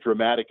need a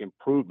dramatic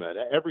improvement.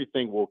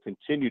 Everything will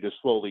continue to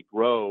slowly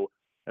grow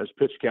as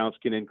pitch counts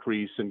can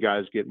increase and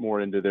guys get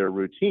more into their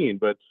routine.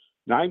 But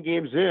 9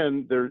 games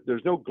in,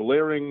 there's no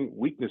glaring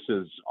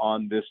weaknesses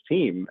on this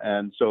team.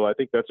 And so I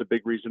think that's a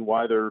big reason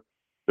why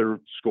they're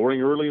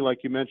scoring early,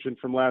 like you mentioned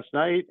from last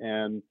night.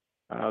 And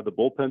the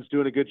bullpen's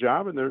doing a good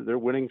job, and they're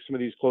winning some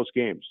of these close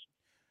games.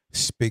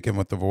 Speaking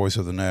with the voice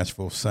of the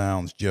Nashville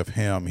Sounds, Jeff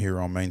Hem, here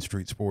on Main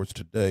Street Sports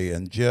Today.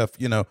 And Jeff,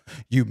 you know,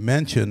 you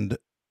mentioned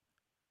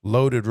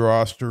loaded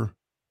roster, a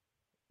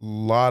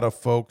lot of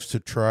folks to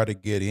try to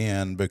get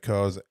in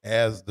because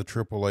as the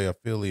AAA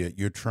affiliate,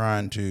 you're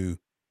trying to,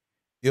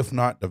 if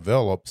not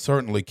develop,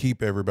 certainly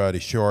keep everybody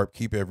sharp,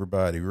 keep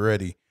everybody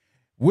ready.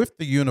 With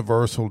the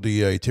universal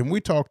DH, and we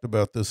talked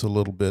about this a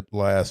little bit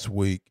last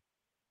week,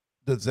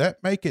 does that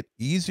make it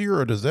easier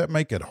or does that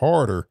make it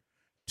harder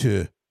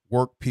to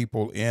work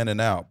people in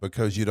and out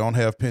because you don't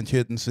have pinch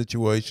hitting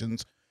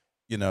situations?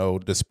 You know,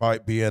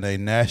 despite being a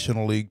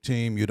National League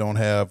team, you don't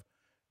have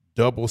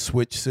double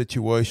switch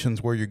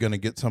situations where you're going to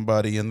get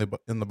somebody in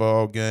the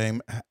ball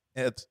game.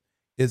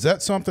 Is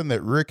that something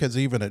that Rick has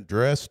even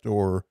addressed,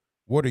 or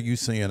what are you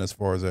seeing as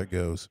far as that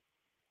goes?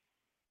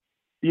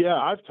 Yeah,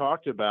 I've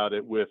talked about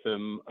it with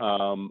him.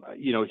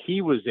 You know,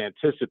 he was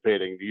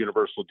anticipating the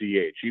universal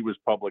DH. He was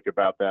public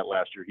about that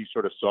last year. He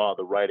sort of saw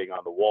the writing on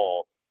the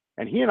wall.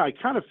 And he and I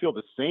kind of feel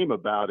the same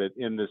about it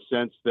in the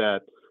sense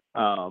that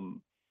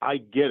I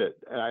get it.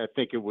 I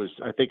think it was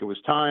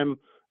time.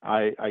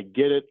 I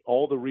get it.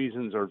 All the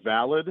reasons are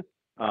valid.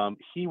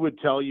 He would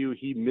tell you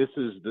he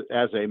misses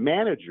as a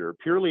manager,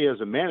 purely as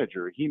a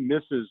manager, he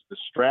misses the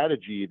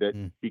strategy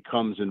that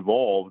becomes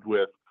involved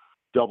with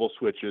double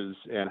switches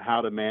and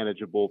how to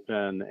manage a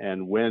bullpen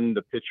and when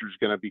the pitcher's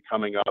going to be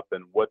coming up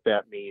and what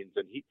that means.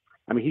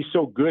 And he's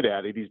so good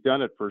at it. He's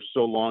done it for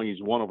so long.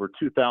 He's won over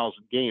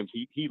 2,000 games.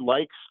 He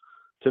likes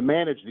to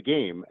manage the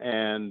game,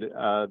 and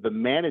the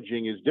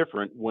managing is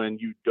different when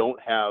you don't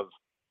have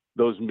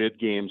those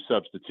mid-game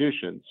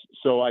substitutions.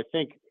 So I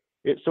think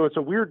it's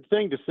a weird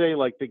thing to say,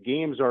 like the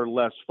games are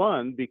less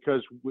fun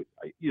because,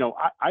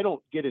 I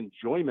don't get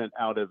enjoyment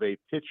out of a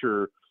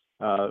pitcher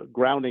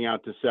grounding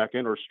out to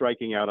second or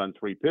striking out on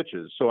 3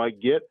 pitches. So I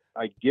get.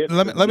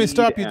 Let me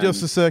stop you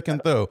just a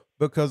second though,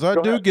 because I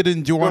do get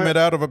enjoyment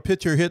out of a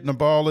pitcher hitting a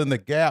ball in the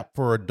gap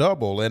for a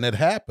double, and it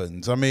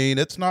happens. I mean,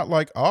 it's not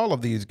like all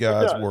of these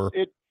guys were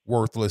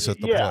worthless at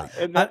the plate.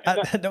 And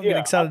I don't get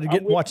excited to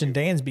get watching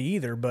Dansby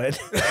either, but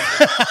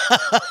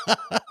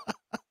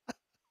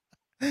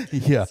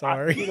yeah.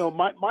 Sorry.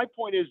 My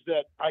point is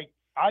that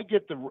I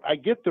get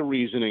the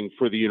reasoning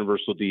for the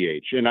universal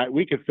DH, and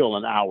we could fill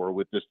an hour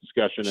with this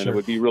discussion, and it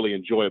would be really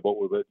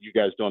enjoyable. But you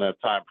guys don't have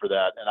time for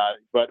that,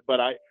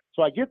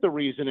 so I get the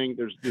reasoning.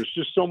 There's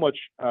just so much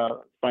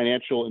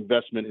financial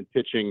investment in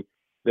pitching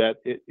that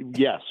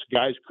yes,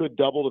 guys could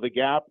double to the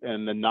gap,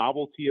 and the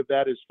novelty of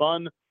that is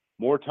fun.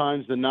 More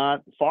times than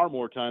not, far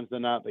more times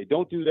than not, they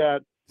don't do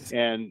that.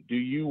 And do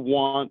you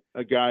want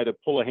a guy to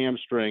pull a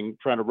hamstring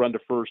trying to run to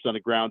first on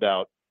a ground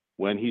out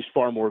when he's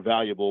far more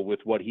valuable with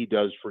what he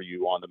does for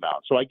you on the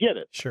mound? So I get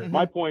it. Sure.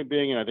 My point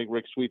being, and I think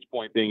Rick Sweet's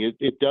point being,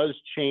 it does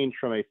change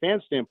from a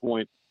fan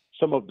standpoint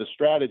some of the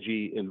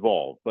strategy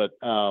involved. But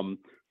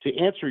to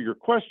answer your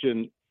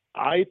question,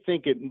 I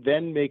think it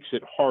then makes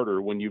it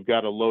harder when you've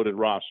got a loaded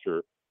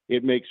roster.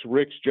 It makes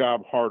Rick's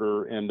job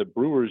harder and the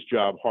Brewers'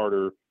 job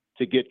harder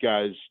to get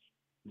guys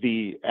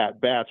the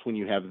at-bats when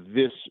you have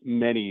this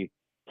many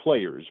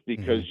players,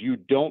 because you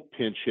don't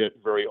pinch hit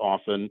very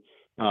often.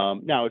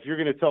 Now, if you're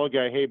going to tell a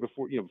guy, hey,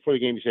 before the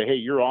game, you say, hey,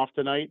 you're off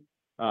tonight,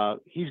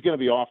 he's going to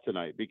be off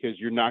tonight because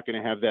you're not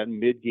going to have that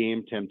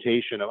mid-game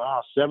temptation of,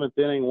 seventh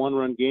inning,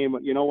 one-run game.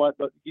 You know what?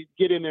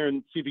 Get in there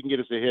and see if you can get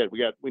us a hit.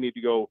 We need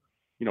to go,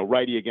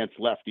 righty against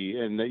lefty.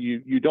 And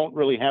you don't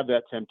really have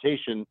that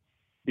temptation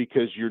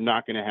because you're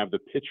not going to have the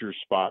pitcher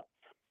spot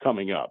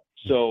coming up.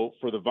 So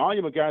for the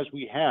volume of guys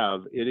we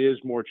have, it is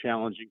more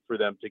challenging for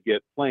them to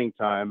get playing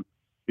time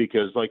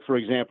because, like, for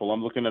example,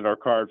 I'm looking at our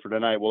card for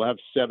tonight. We'll have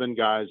 7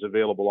 guys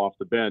available off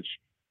the bench.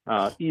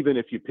 Even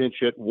if you pinch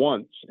hit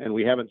once, and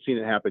we haven't seen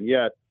it happen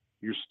yet,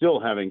 you're still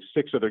having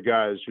 6 other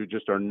guys who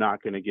just are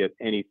not going to get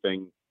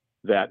anything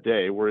that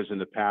day. Whereas in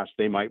the past,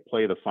 they might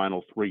play the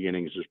final 3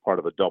 innings as part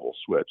of a double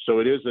switch. So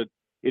it is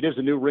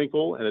a new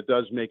wrinkle, and it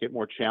does make it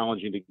more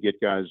challenging to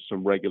get guys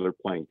some regular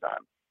playing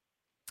time.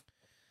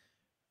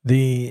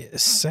 The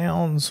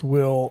Sounds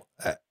will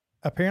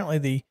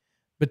apparently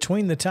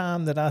between the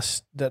time that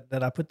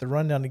I put the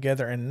rundown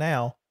together and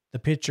now, the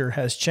pitcher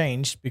has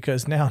changed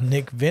because now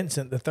Nick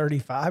Vincent, the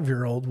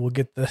 35-year-old, will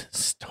get the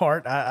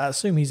start. I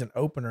assume he's an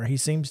opener. He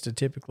seems to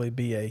typically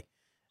be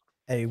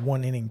a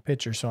one-inning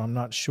pitcher, so I'm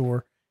not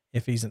sure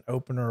if he's an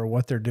opener or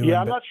what they're doing.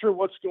 Yeah, I'm not sure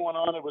what's going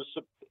on.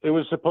 It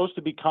was supposed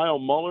to be Kyle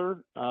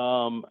Muller.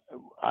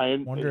 I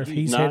wonder if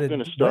he's not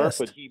going to start, west.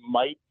 but he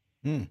might.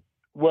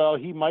 Well,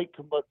 he might.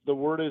 But the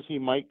word is he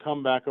might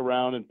come back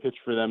around and pitch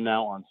for them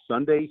now on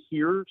Sunday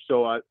here.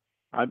 So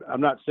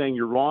I'm not saying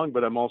you're wrong,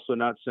 but I'm also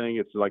not saying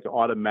it's like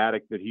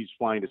automatic that he's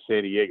flying to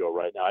San Diego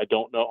right now. I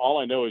don't know. All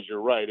I know is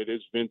you're right. It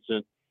is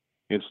Vincent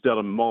instead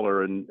of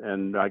Muller,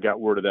 and I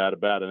got word of that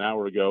about an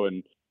hour ago.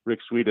 And Rick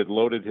Sweet had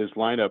loaded his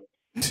lineup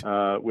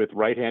with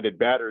right-handed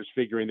batters,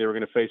 figuring they were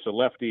going to face a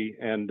lefty,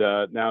 and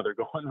now they're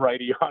going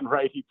righty on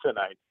righty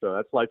tonight. So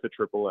that's life at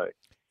AAA.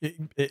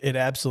 It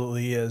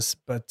absolutely is.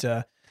 But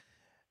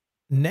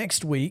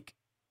next week,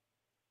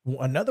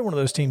 another one of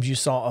those teams you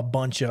saw a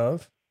bunch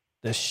of,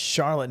 the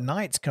Charlotte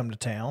Knights, come to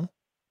town,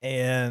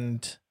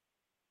 and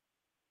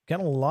got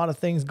a lot of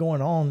things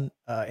going on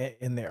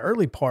in the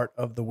early part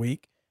of the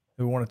week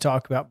that we want to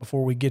talk about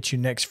before we get you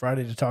next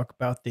Friday to talk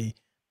about the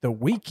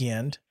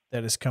weekend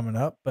that is coming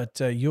up. But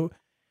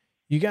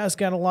you guys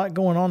got a lot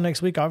going on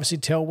next week. Obviously,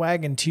 Tail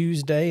Wagging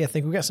Tuesday. I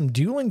think we got some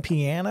dueling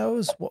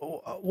pianos.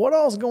 What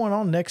all's going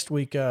on next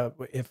week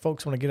if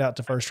folks want to get out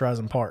to First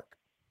Horizon Park?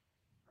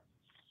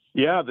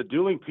 Yeah, the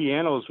dueling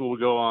pianos will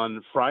go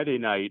on Friday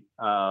night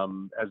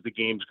as the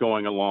game's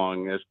going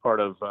along as part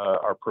of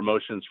our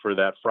promotions for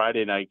that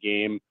Friday night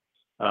game.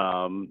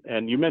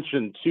 And you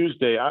mentioned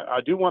Tuesday.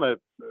 I do want to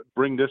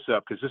bring this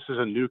up because this is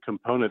a new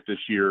component this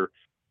year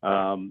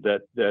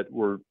that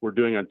we're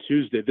doing on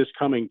Tuesday, this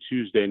coming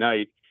Tuesday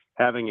night,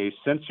 having a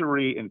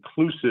sensory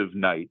inclusive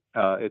night.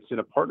 It's in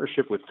a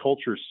partnership with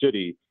Culture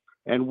City.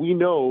 And we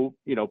know,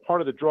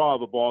 part of the draw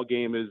of a ball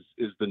game is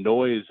the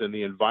noise and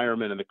the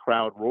environment and the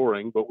crowd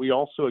roaring. But we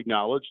also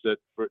acknowledge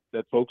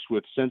that folks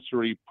with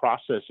sensory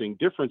processing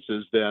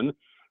differences then,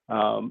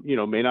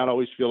 may not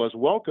always feel as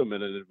welcome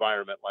in an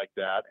environment like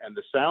that. And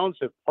the Sounds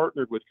have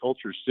partnered with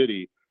Culture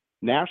City.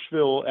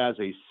 Nashville as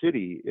a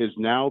city is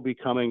now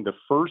becoming the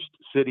first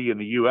city in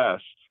the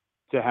U.S.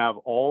 to have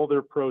all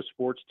their pro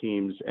sports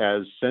teams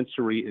as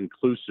sensory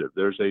inclusive.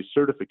 There's a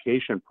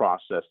certification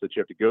process that you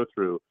have to go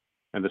through.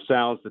 And the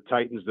Sounds, the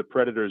Titans, the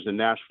Predators, and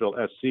Nashville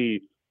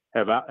SC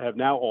have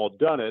now all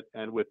done it.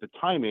 And with the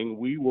timing,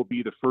 we will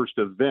be the first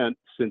event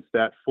since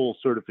that full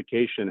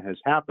certification has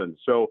happened.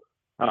 So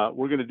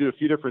we're going to do a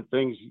few different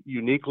things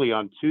uniquely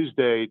on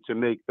Tuesday to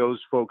make those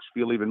folks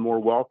feel even more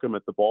welcome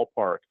at the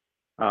ballpark.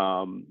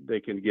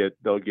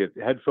 They'll get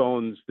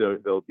headphones,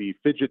 there'll be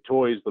fidget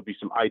toys, there'll be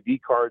some ID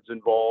cards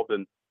involved,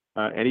 and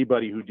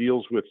anybody who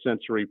deals with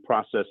sensory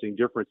processing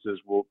differences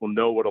will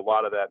know what a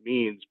lot of that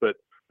means. But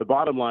the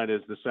bottom line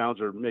is the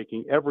Sounds are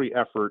making every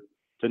effort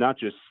to not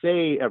just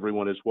say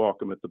everyone is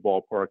welcome at the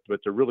ballpark,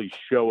 but to really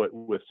show it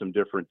with some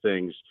different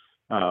things,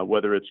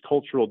 whether it's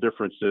cultural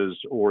differences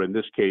or, in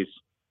this case,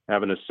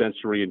 having a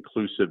sensory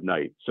inclusive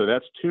night. So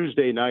that's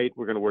Tuesday night.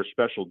 We're going to wear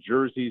special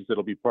jerseys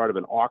that'll be part of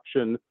an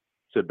auction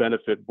to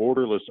benefit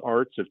Borderless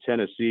Arts of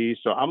Tennessee.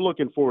 So I'm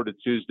looking forward to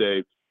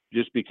Tuesday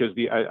just because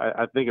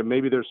I think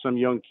maybe there's some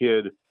young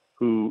kid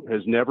who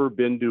has never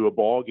been to a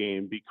ball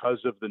game because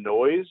of the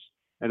noise.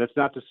 And it's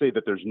not to say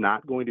that there's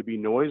not going to be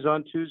noise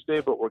on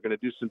Tuesday, but we're going to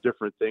do some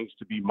different things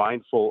to be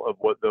mindful of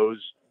what those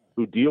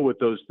who deal with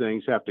those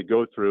things have to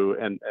go through.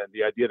 And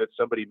the idea that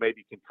somebody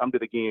maybe can come to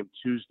the game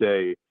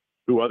Tuesday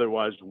who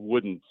otherwise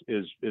wouldn't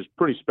is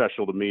pretty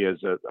special to me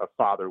as a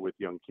father with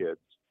young kids.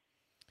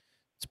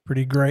 It's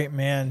pretty great,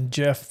 man.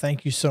 Jeff,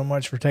 thank you so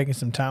much for taking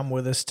some time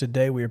with us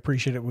today. We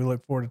appreciate it. We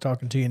look forward to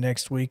talking to you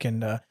next week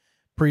and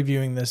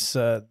previewing this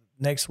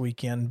next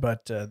weekend.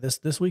 But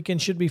this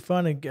weekend should be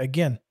fun.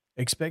 Again,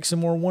 expect some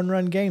more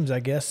one-run games, I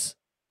guess.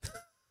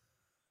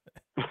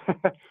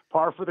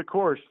 Par for the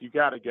course. You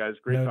got it, guys.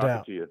 Great talking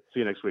doubt. to you. See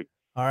you next week.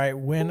 All right.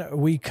 When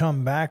we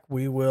come back,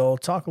 we will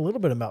talk a little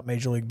bit about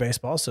Major League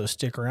Baseball. So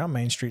stick around.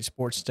 Main Street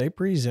Sports Today,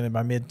 presented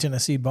by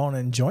Mid-Tennessee Bone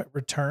and Joint,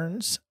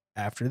 returns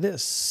after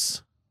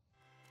this.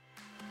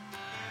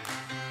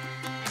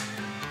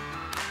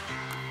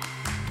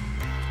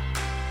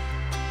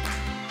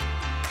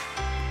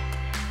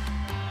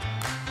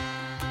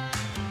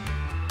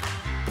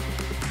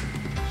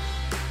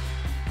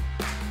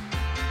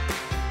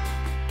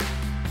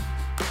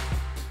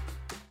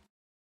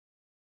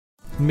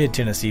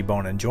 Mid-Tennessee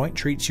Bone and Joint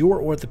treats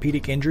your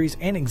orthopedic injuries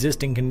and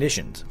existing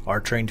conditions. Our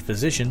trained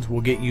physicians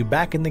will get you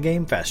back in the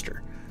game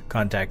faster.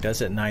 Contact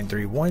us at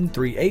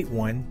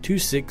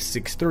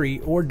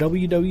 931-381-2663 or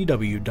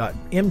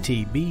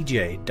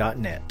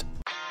www.mtbj.net.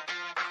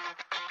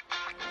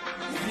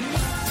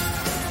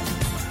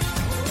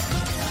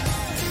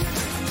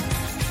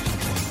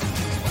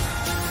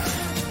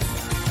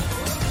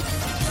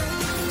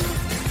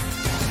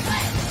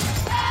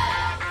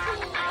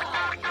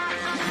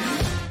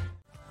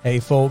 Hey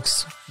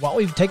folks, while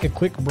we take a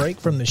quick break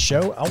from the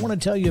show, I want to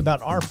tell you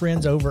about our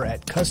friends over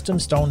at Custom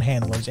Stone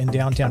Handlers in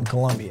downtown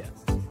Columbia.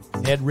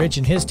 Ed Rich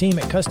and his team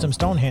at Custom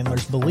Stone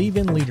Handlers believe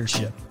in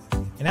leadership.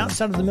 And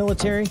outside of the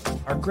military,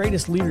 our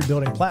greatest leader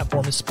building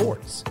platform is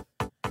sports.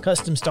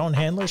 Custom Stone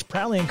Handlers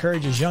proudly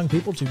encourages young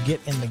people to get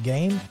in the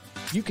game.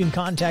 You can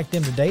contact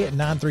them today at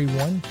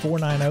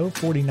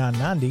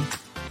 931-490-4990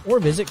 or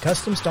visit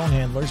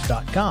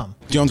CustomStonehandlers.com.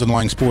 Jones &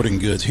 Lang Sporting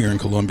Goods here in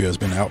Columbia has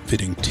been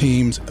outfitting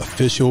teams,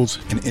 officials,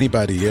 and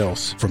anybody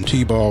else from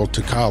T-ball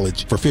to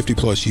college for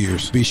 50-plus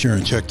years. Be sure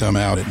and check them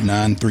out at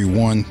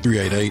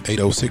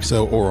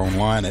 931-388-8060 or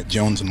online at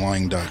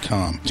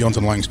jonesandlang.com. Jones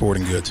 & Lang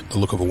Sporting Goods, the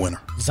look of a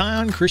winner.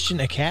 Zion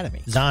Christian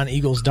Academy,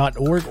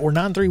 ZionEagles.org or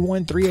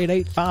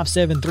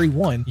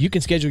 931-388-5731. You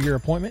can schedule your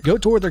appointment. Go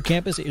tour their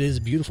campus. It is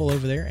beautiful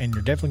over there, and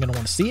you're definitely going to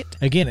want to see it.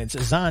 Again, it's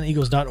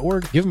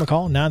ZionEagles.org. Give them a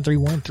call,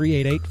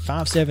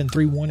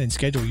 931-388-5731, and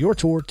schedule your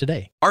tour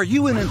today. Are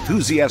you an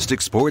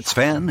enthusiastic sports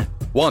fan?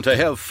 Want to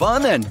have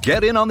fun and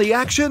get in on the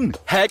action?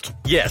 Heck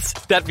yes,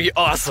 that'd be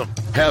awesome.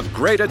 Have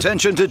great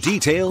attention to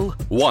detail?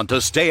 Want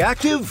to stay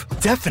active?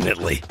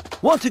 Definitely.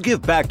 Want to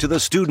give back to the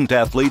student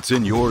athletes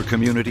in your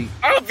community?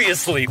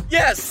 Obviously,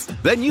 yes.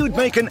 Then you'd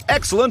make an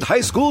excellent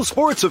high school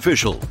sports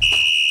official.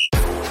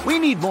 We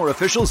need more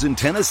officials in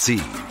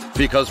Tennessee.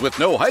 Because with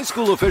no high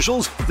school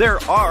officials, there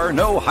are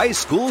no high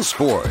school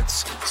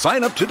sports.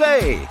 Sign up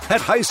today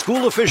at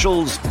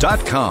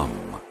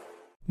highschoolofficials.com.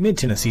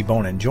 Mid-Tennessee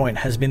Bone and Joint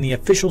has been the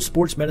official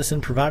sports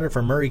medicine provider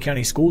for Murray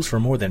County Schools for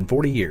more than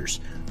 40 years.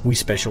 We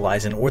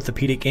specialize in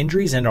orthopedic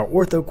injuries, and our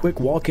Ortho Quick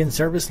walk-in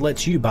service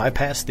lets you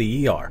bypass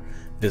the ER.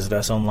 Visit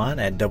us online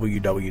at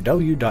www.mtbj.net.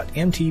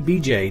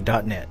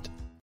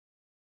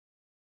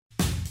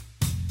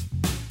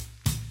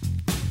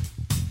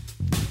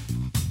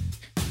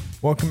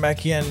 Welcome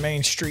back in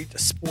Main Street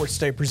Sports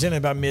Day,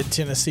 presented by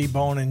Mid-Tennessee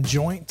Bone and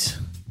Joint.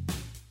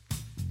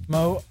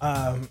 Mo,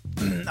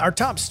 our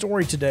top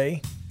story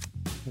today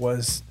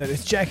was that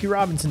it's Jackie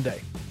Robinson Day.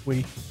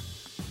 We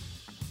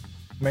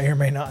may or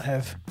may not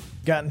have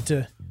gotten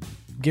to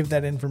give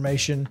that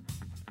information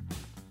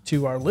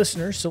to our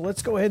listeners, so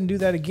let's go ahead and do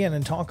that again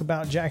and talk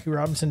about Jackie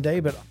Robinson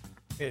Day. But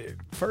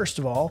first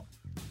of all,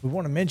 we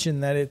want to mention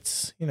that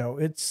it's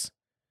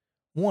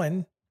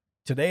one.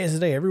 Today is the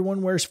day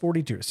everyone wears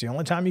 42. It's the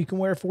only time you can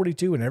wear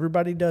 42, and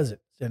everybody does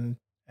it. And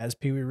as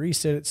Pee Wee Reese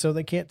said it, so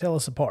they can't tell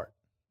us apart.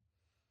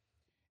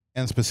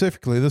 And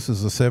specifically, this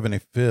is the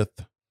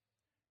 75th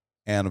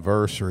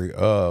anniversary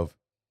of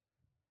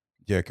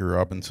Jackie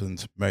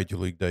Robinson's Major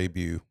League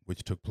debut,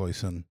 which took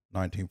place in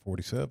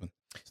 1947.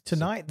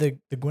 Tonight, the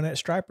Gwinnett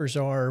Stripers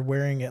are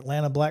wearing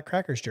Atlanta Black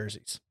Crackers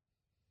jerseys.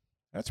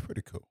 That's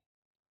pretty cool.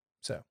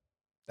 So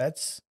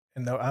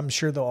I'm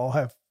sure they'll all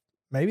have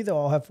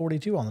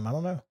 42 on them. I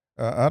don't know.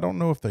 I don't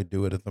know if they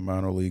do it at the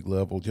minor league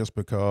level, just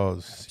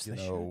because,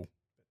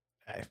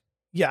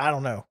 Yeah, I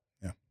don't know.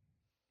 Yeah.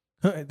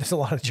 There's a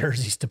lot of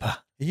jerseys to buy.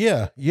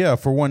 Yeah,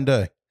 for one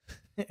day.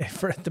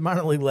 For at the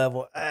minor league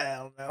level, I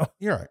don't know.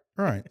 You're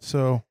right.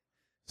 So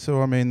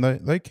I mean,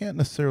 they can't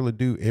necessarily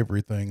do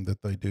everything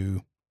that they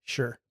do.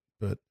 Sure.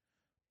 But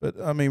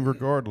I mean,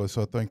 regardless,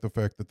 I think the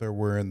fact that they're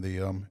wearing the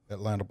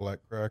Atlanta Black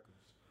Crackers.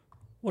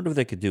 Wonder if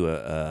they could do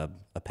a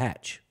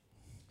patch.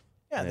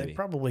 Yeah, Maybe. they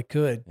probably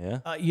could.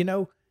 Yeah.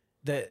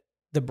 The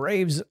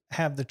Braves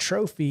have the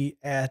trophy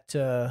at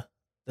the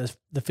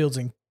fields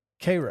in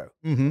Cairo.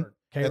 Mm-hmm.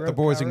 At the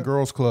Boys and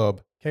Girls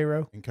Club.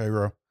 Cairo. In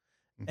Cairo.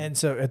 Mm-hmm. And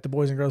so at the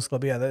Boys and Girls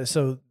Club, yeah.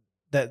 So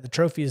that the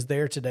trophy is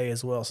there today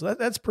as well. So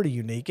that's pretty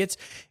unique. It's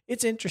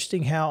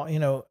interesting how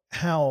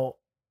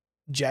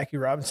Jackie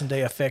Robinson Day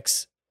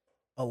affects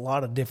a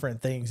lot of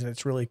different things, and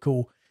it's really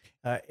cool,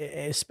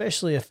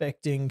 especially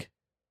affecting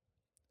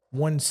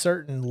one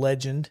certain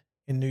legend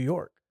in New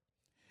York.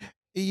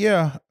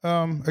 Yeah.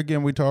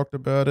 Again, we talked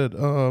about it.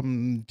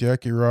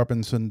 Jackie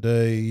Robinson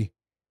Day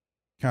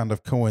kind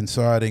of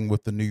coinciding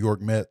with the New York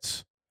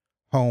Mets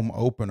home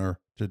opener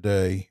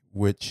today,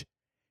 which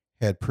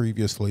had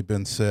previously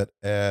been set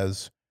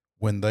as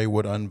when they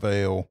would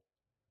unveil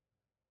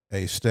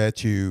a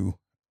statue,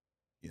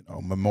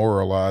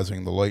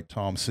 memorializing the late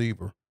Tom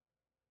Seaver.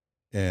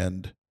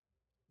 And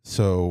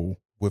so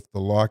with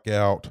the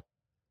lockout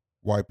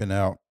wiping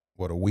out,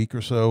 a week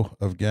or so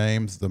of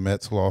games, the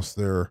Mets lost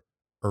their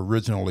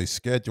originally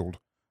scheduled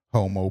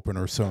home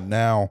opener. So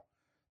now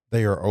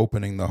they are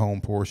opening the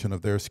home portion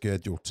of their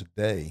schedule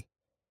today.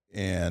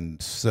 And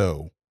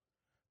so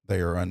they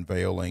are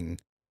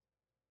unveiling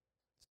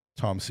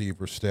Tom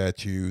Seaver's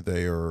statue.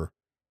 They are,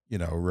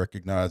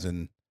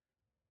 recognizing,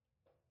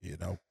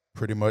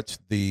 pretty much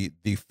the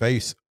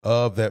face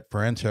of that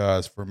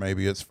franchise for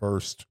maybe its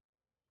first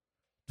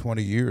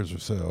 20 years or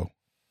so.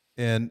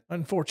 And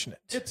Unfortunate.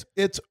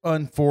 it's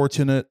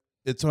unfortunate.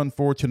 It's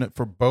unfortunate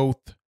for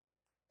both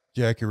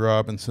Jackie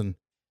Robinson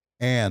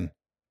and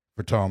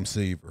for Tom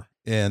Seaver.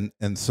 And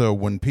so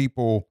when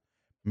people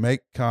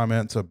make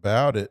comments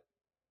about it,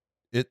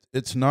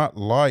 it's not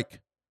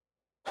like,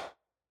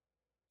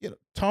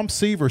 Tom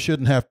Seaver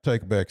shouldn't have to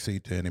take a back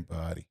seat to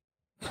anybody.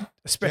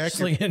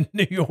 Especially in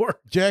New York.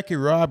 Jackie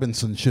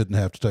Robinson shouldn't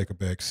have to take a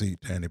back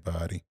seat to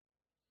anybody.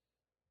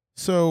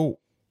 So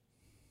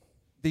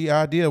the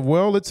idea of,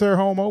 well, it's their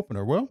home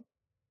opener. Well,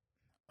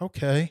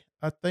 okay.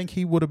 I think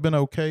he would have been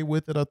okay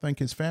with it. I think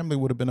his family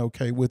would have been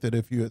okay with it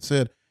if you had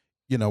said,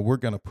 we're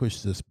going to push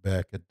this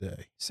back a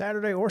day.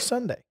 Saturday or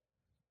Sunday.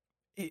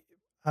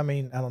 I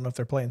mean, I don't know if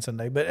they're playing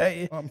Sunday, but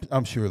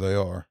I'm sure they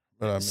are.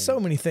 But I mean, so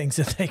many things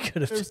that they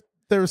could have.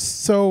 There's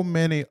so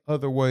many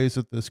other ways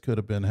that this could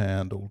have been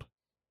handled.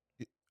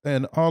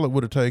 And all it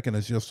would have taken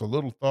is just a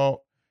little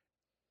thought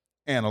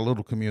and a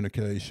little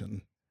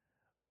communication.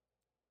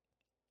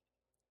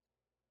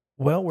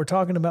 Well, we're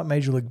talking about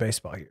Major League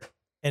Baseball here.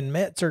 And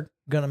Mets are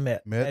going to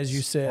Met, as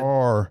you said.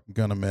 Are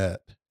going to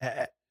Met.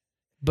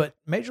 But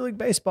Major League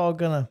Baseball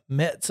going to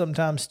Met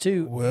sometimes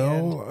too.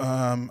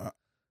 Well,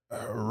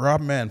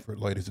 Rob Manfred,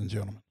 ladies and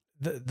gentlemen.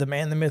 The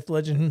man, the myth,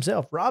 legend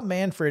himself. Rob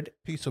Manfred.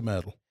 Piece of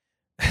metal.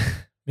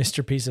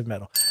 Mr. Piece of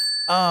Metal.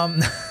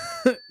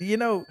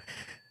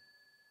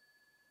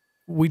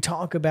 We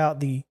talk about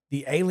the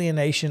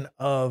alienation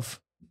of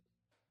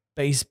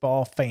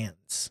baseball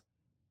fans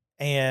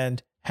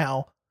and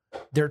how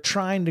they're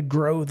trying to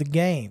grow the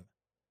game.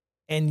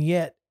 And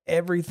yet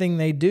everything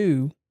they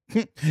do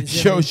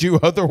shows you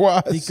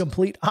otherwise. The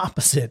complete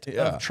opposite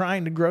of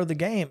trying to grow the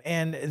game.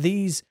 And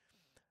these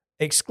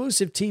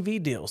exclusive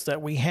TV deals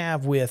that we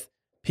have with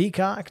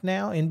Peacock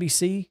now,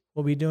 NBC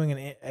will be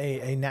doing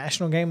a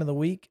national game of the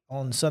week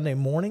on Sunday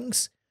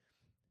mornings.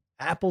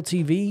 Apple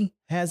TV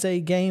has a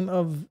game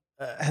of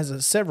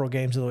several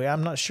games of the week.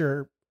 I'm not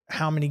sure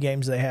how many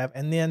games they have.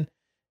 And then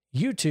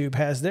YouTube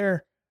has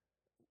their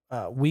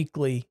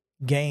weekly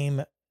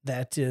game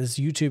that is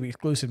YouTube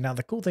exclusive. Now,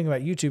 the cool thing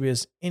about YouTube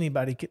is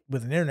anybody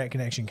with an internet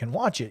connection can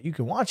watch it. You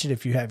can watch it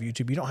if you have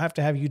YouTube. You don't have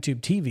to have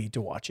YouTube TV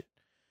to watch it.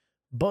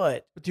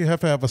 But you have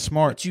to have a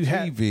smart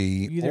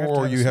TV,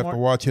 or you have to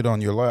watch it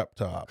on your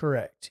laptop.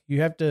 Correct.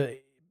 You have to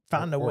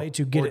find a way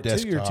to get it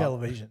to your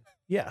television.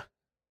 Yeah.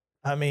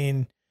 I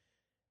mean,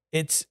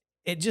 it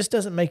just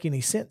doesn't make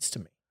any sense to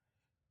me.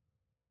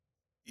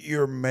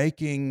 You're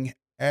making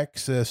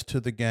access to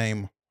the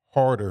game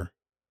harder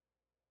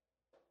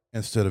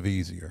instead of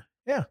easier.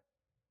 Yeah.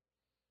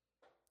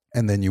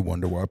 And then you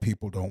wonder why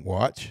people don't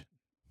watch,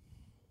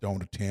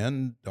 don't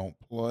attend, don't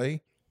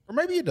play, or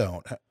maybe you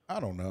don't. I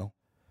don't know.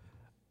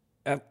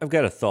 I've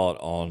got a thought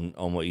on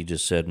what you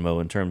just said, Mo,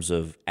 in terms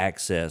of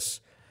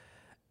access.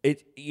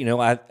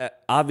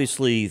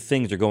 Obviously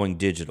things are going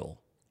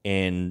digital,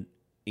 and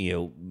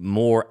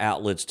more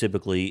outlets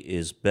typically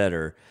is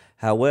better.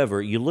 However,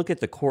 you look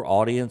at the core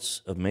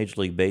audience of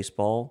Major League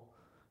Baseball,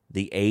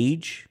 the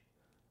age,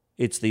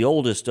 it's the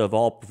oldest of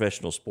all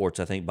professional sports,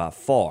 I think, by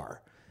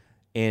far.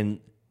 And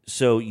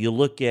so you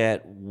look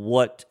at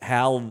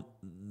how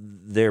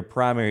their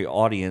primary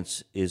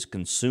audience is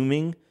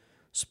consuming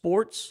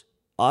sports.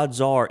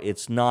 Odds are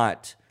it's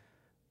not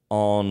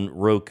on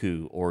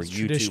Roku or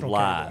YouTube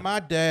Live. My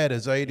dad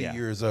is 80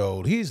 years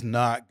old. He's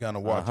not going to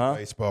watch a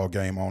baseball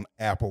game on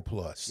Apple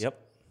Plus. Yep.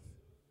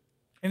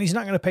 And he's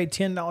not going to pay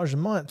 $10 a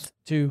month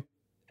to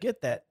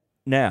get that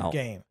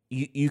game.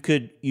 You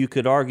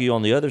could argue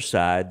on the other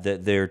side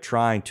that they're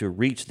trying to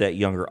reach that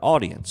younger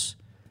audience,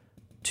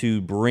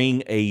 to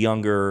bring a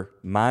younger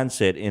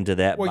mindset into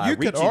that. Well, you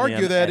could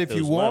argue that if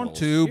you want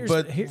to,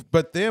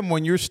 but then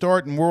when you're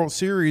starting World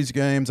Series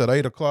games at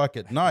 8:00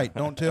 at night,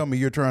 don't tell me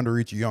you're trying to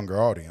reach a younger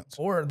audience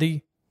or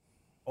the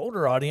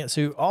older audience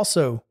who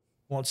also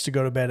wants to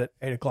go to bed at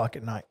 8:00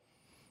 at night.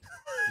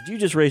 Did you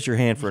just raise your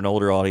hand for an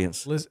older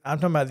audience? Listen, I'm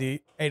talking about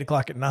the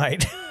 8:00 at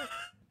night.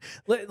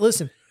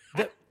 Listen,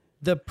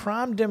 the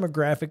prime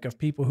demographic of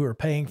people who are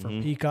paying for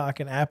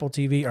Peacock and Apple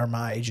TV are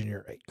my age and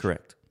your age.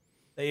 Correct.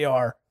 They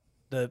are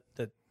the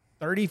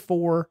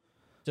 34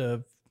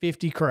 to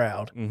 50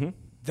 crowd. Mm-hmm.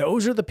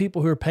 Those are the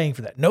people who are paying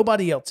for that.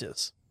 Nobody else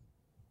is.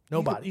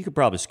 Nobody. You could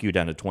probably skew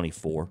down to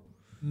 24.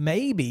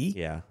 Maybe.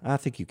 Yeah, I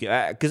think you could.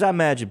 Because I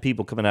imagine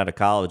people coming out of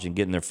college and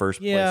getting their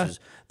first places,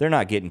 they're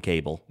not getting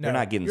cable. No, they're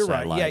not getting you're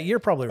satellite. Right. Yeah, you're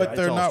probably right. But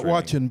they're not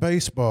watching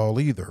baseball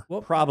either.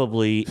 Well,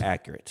 probably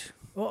accurate.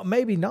 Well,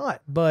 maybe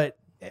not, but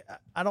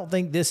I don't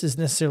think this is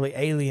necessarily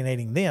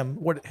alienating them.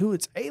 Who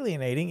it's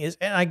alienating is,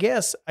 and I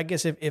guess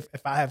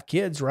if I have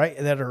kids, right,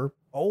 that are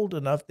old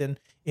enough, then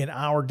in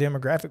our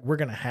demographic, we're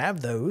going to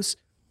have those.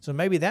 So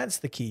maybe that's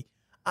the key.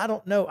 I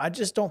don't know. I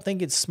just don't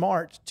think it's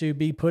smart to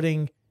be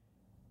putting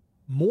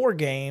more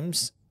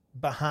games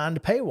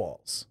behind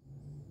paywalls,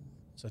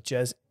 such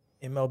as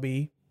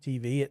MLB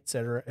TV, et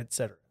cetera, et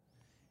cetera.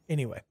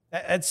 anyway,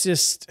 that's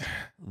just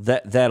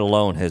That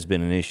alone has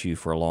been an issue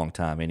for a long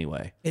time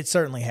anyway. it.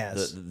 Certainly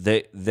has.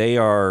 They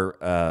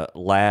are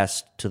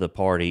last to the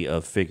party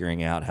of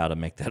figuring out how to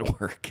make that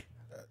work.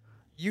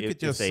 You If- could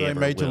just if they say ever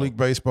Major will. League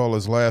Baseball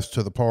is last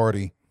to the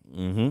party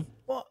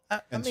Well,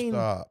 I and mean,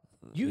 stop.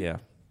 Yeah.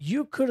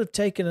 you could have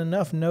taken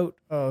enough note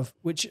of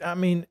which. I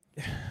mean,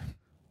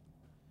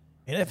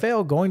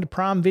 NFL going to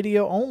Prime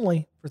Video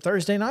only for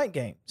Thursday night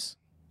games.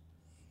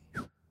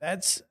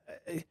 That's.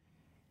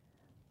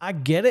 I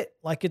get it.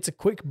 Like, it's a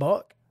quick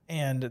buck,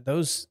 and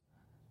those.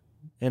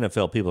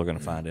 NFL people are going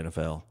to find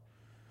NFL.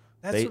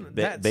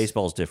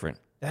 Baseball's different.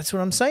 That's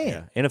what I'm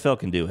saying. Yeah. NFL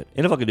can do it.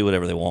 NFL can do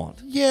whatever they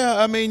want. Yeah,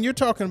 I mean, you're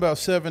talking about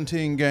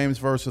 17 games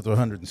versus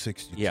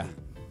 160. Yeah.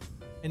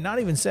 And not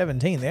even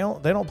 17. They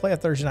don't play a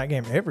Thursday night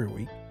game every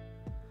week.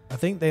 I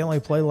think they only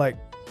play like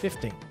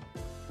 15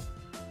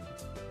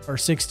 or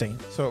 16.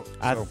 So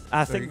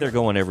I think they're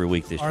going every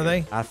week this year. Are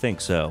they? I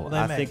think so. they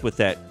I may. think with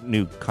that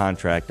new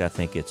contract, I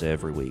think it's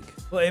every week.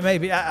 Well, it may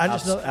be. I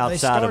just know they Outside of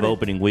started-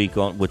 opening week,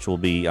 which will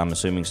be, I'm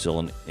assuming, still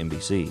on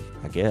NBC.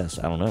 I guess.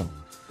 I don't know.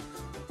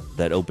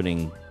 That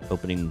opening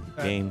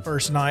game.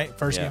 First night,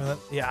 first Yeah. game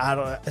of the, I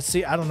don't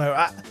see. I don't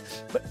know.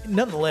 But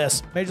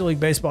nonetheless, Major League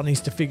Baseball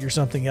needs to figure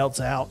something else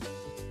out.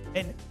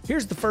 And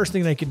here's the first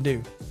thing they can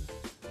do.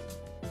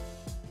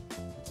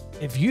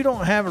 If you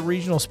don't have a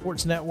regional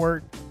sports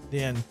network,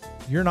 then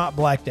you're not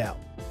blacked out.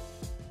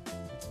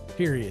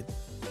 Period.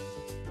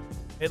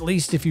 At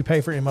least if you pay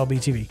for MLB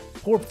TV.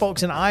 Poor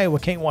folks in Iowa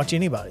can't watch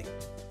anybody.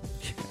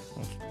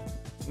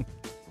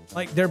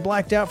 Like, they're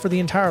blacked out for the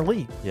entire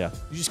league. Yeah.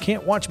 You just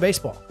can't watch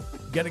baseball.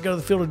 You got to go to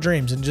the Field of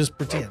Dreams and just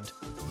pretend.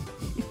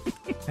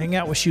 Hang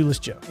out with Shoeless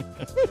Joe.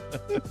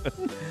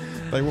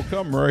 they will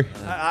come, Ray.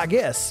 I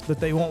guess, but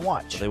they won't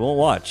watch. They won't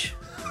watch.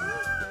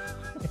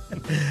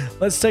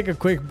 Let's take a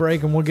quick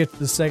break and we'll get to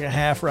the second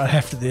half right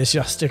after this.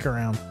 Y'all stick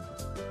around.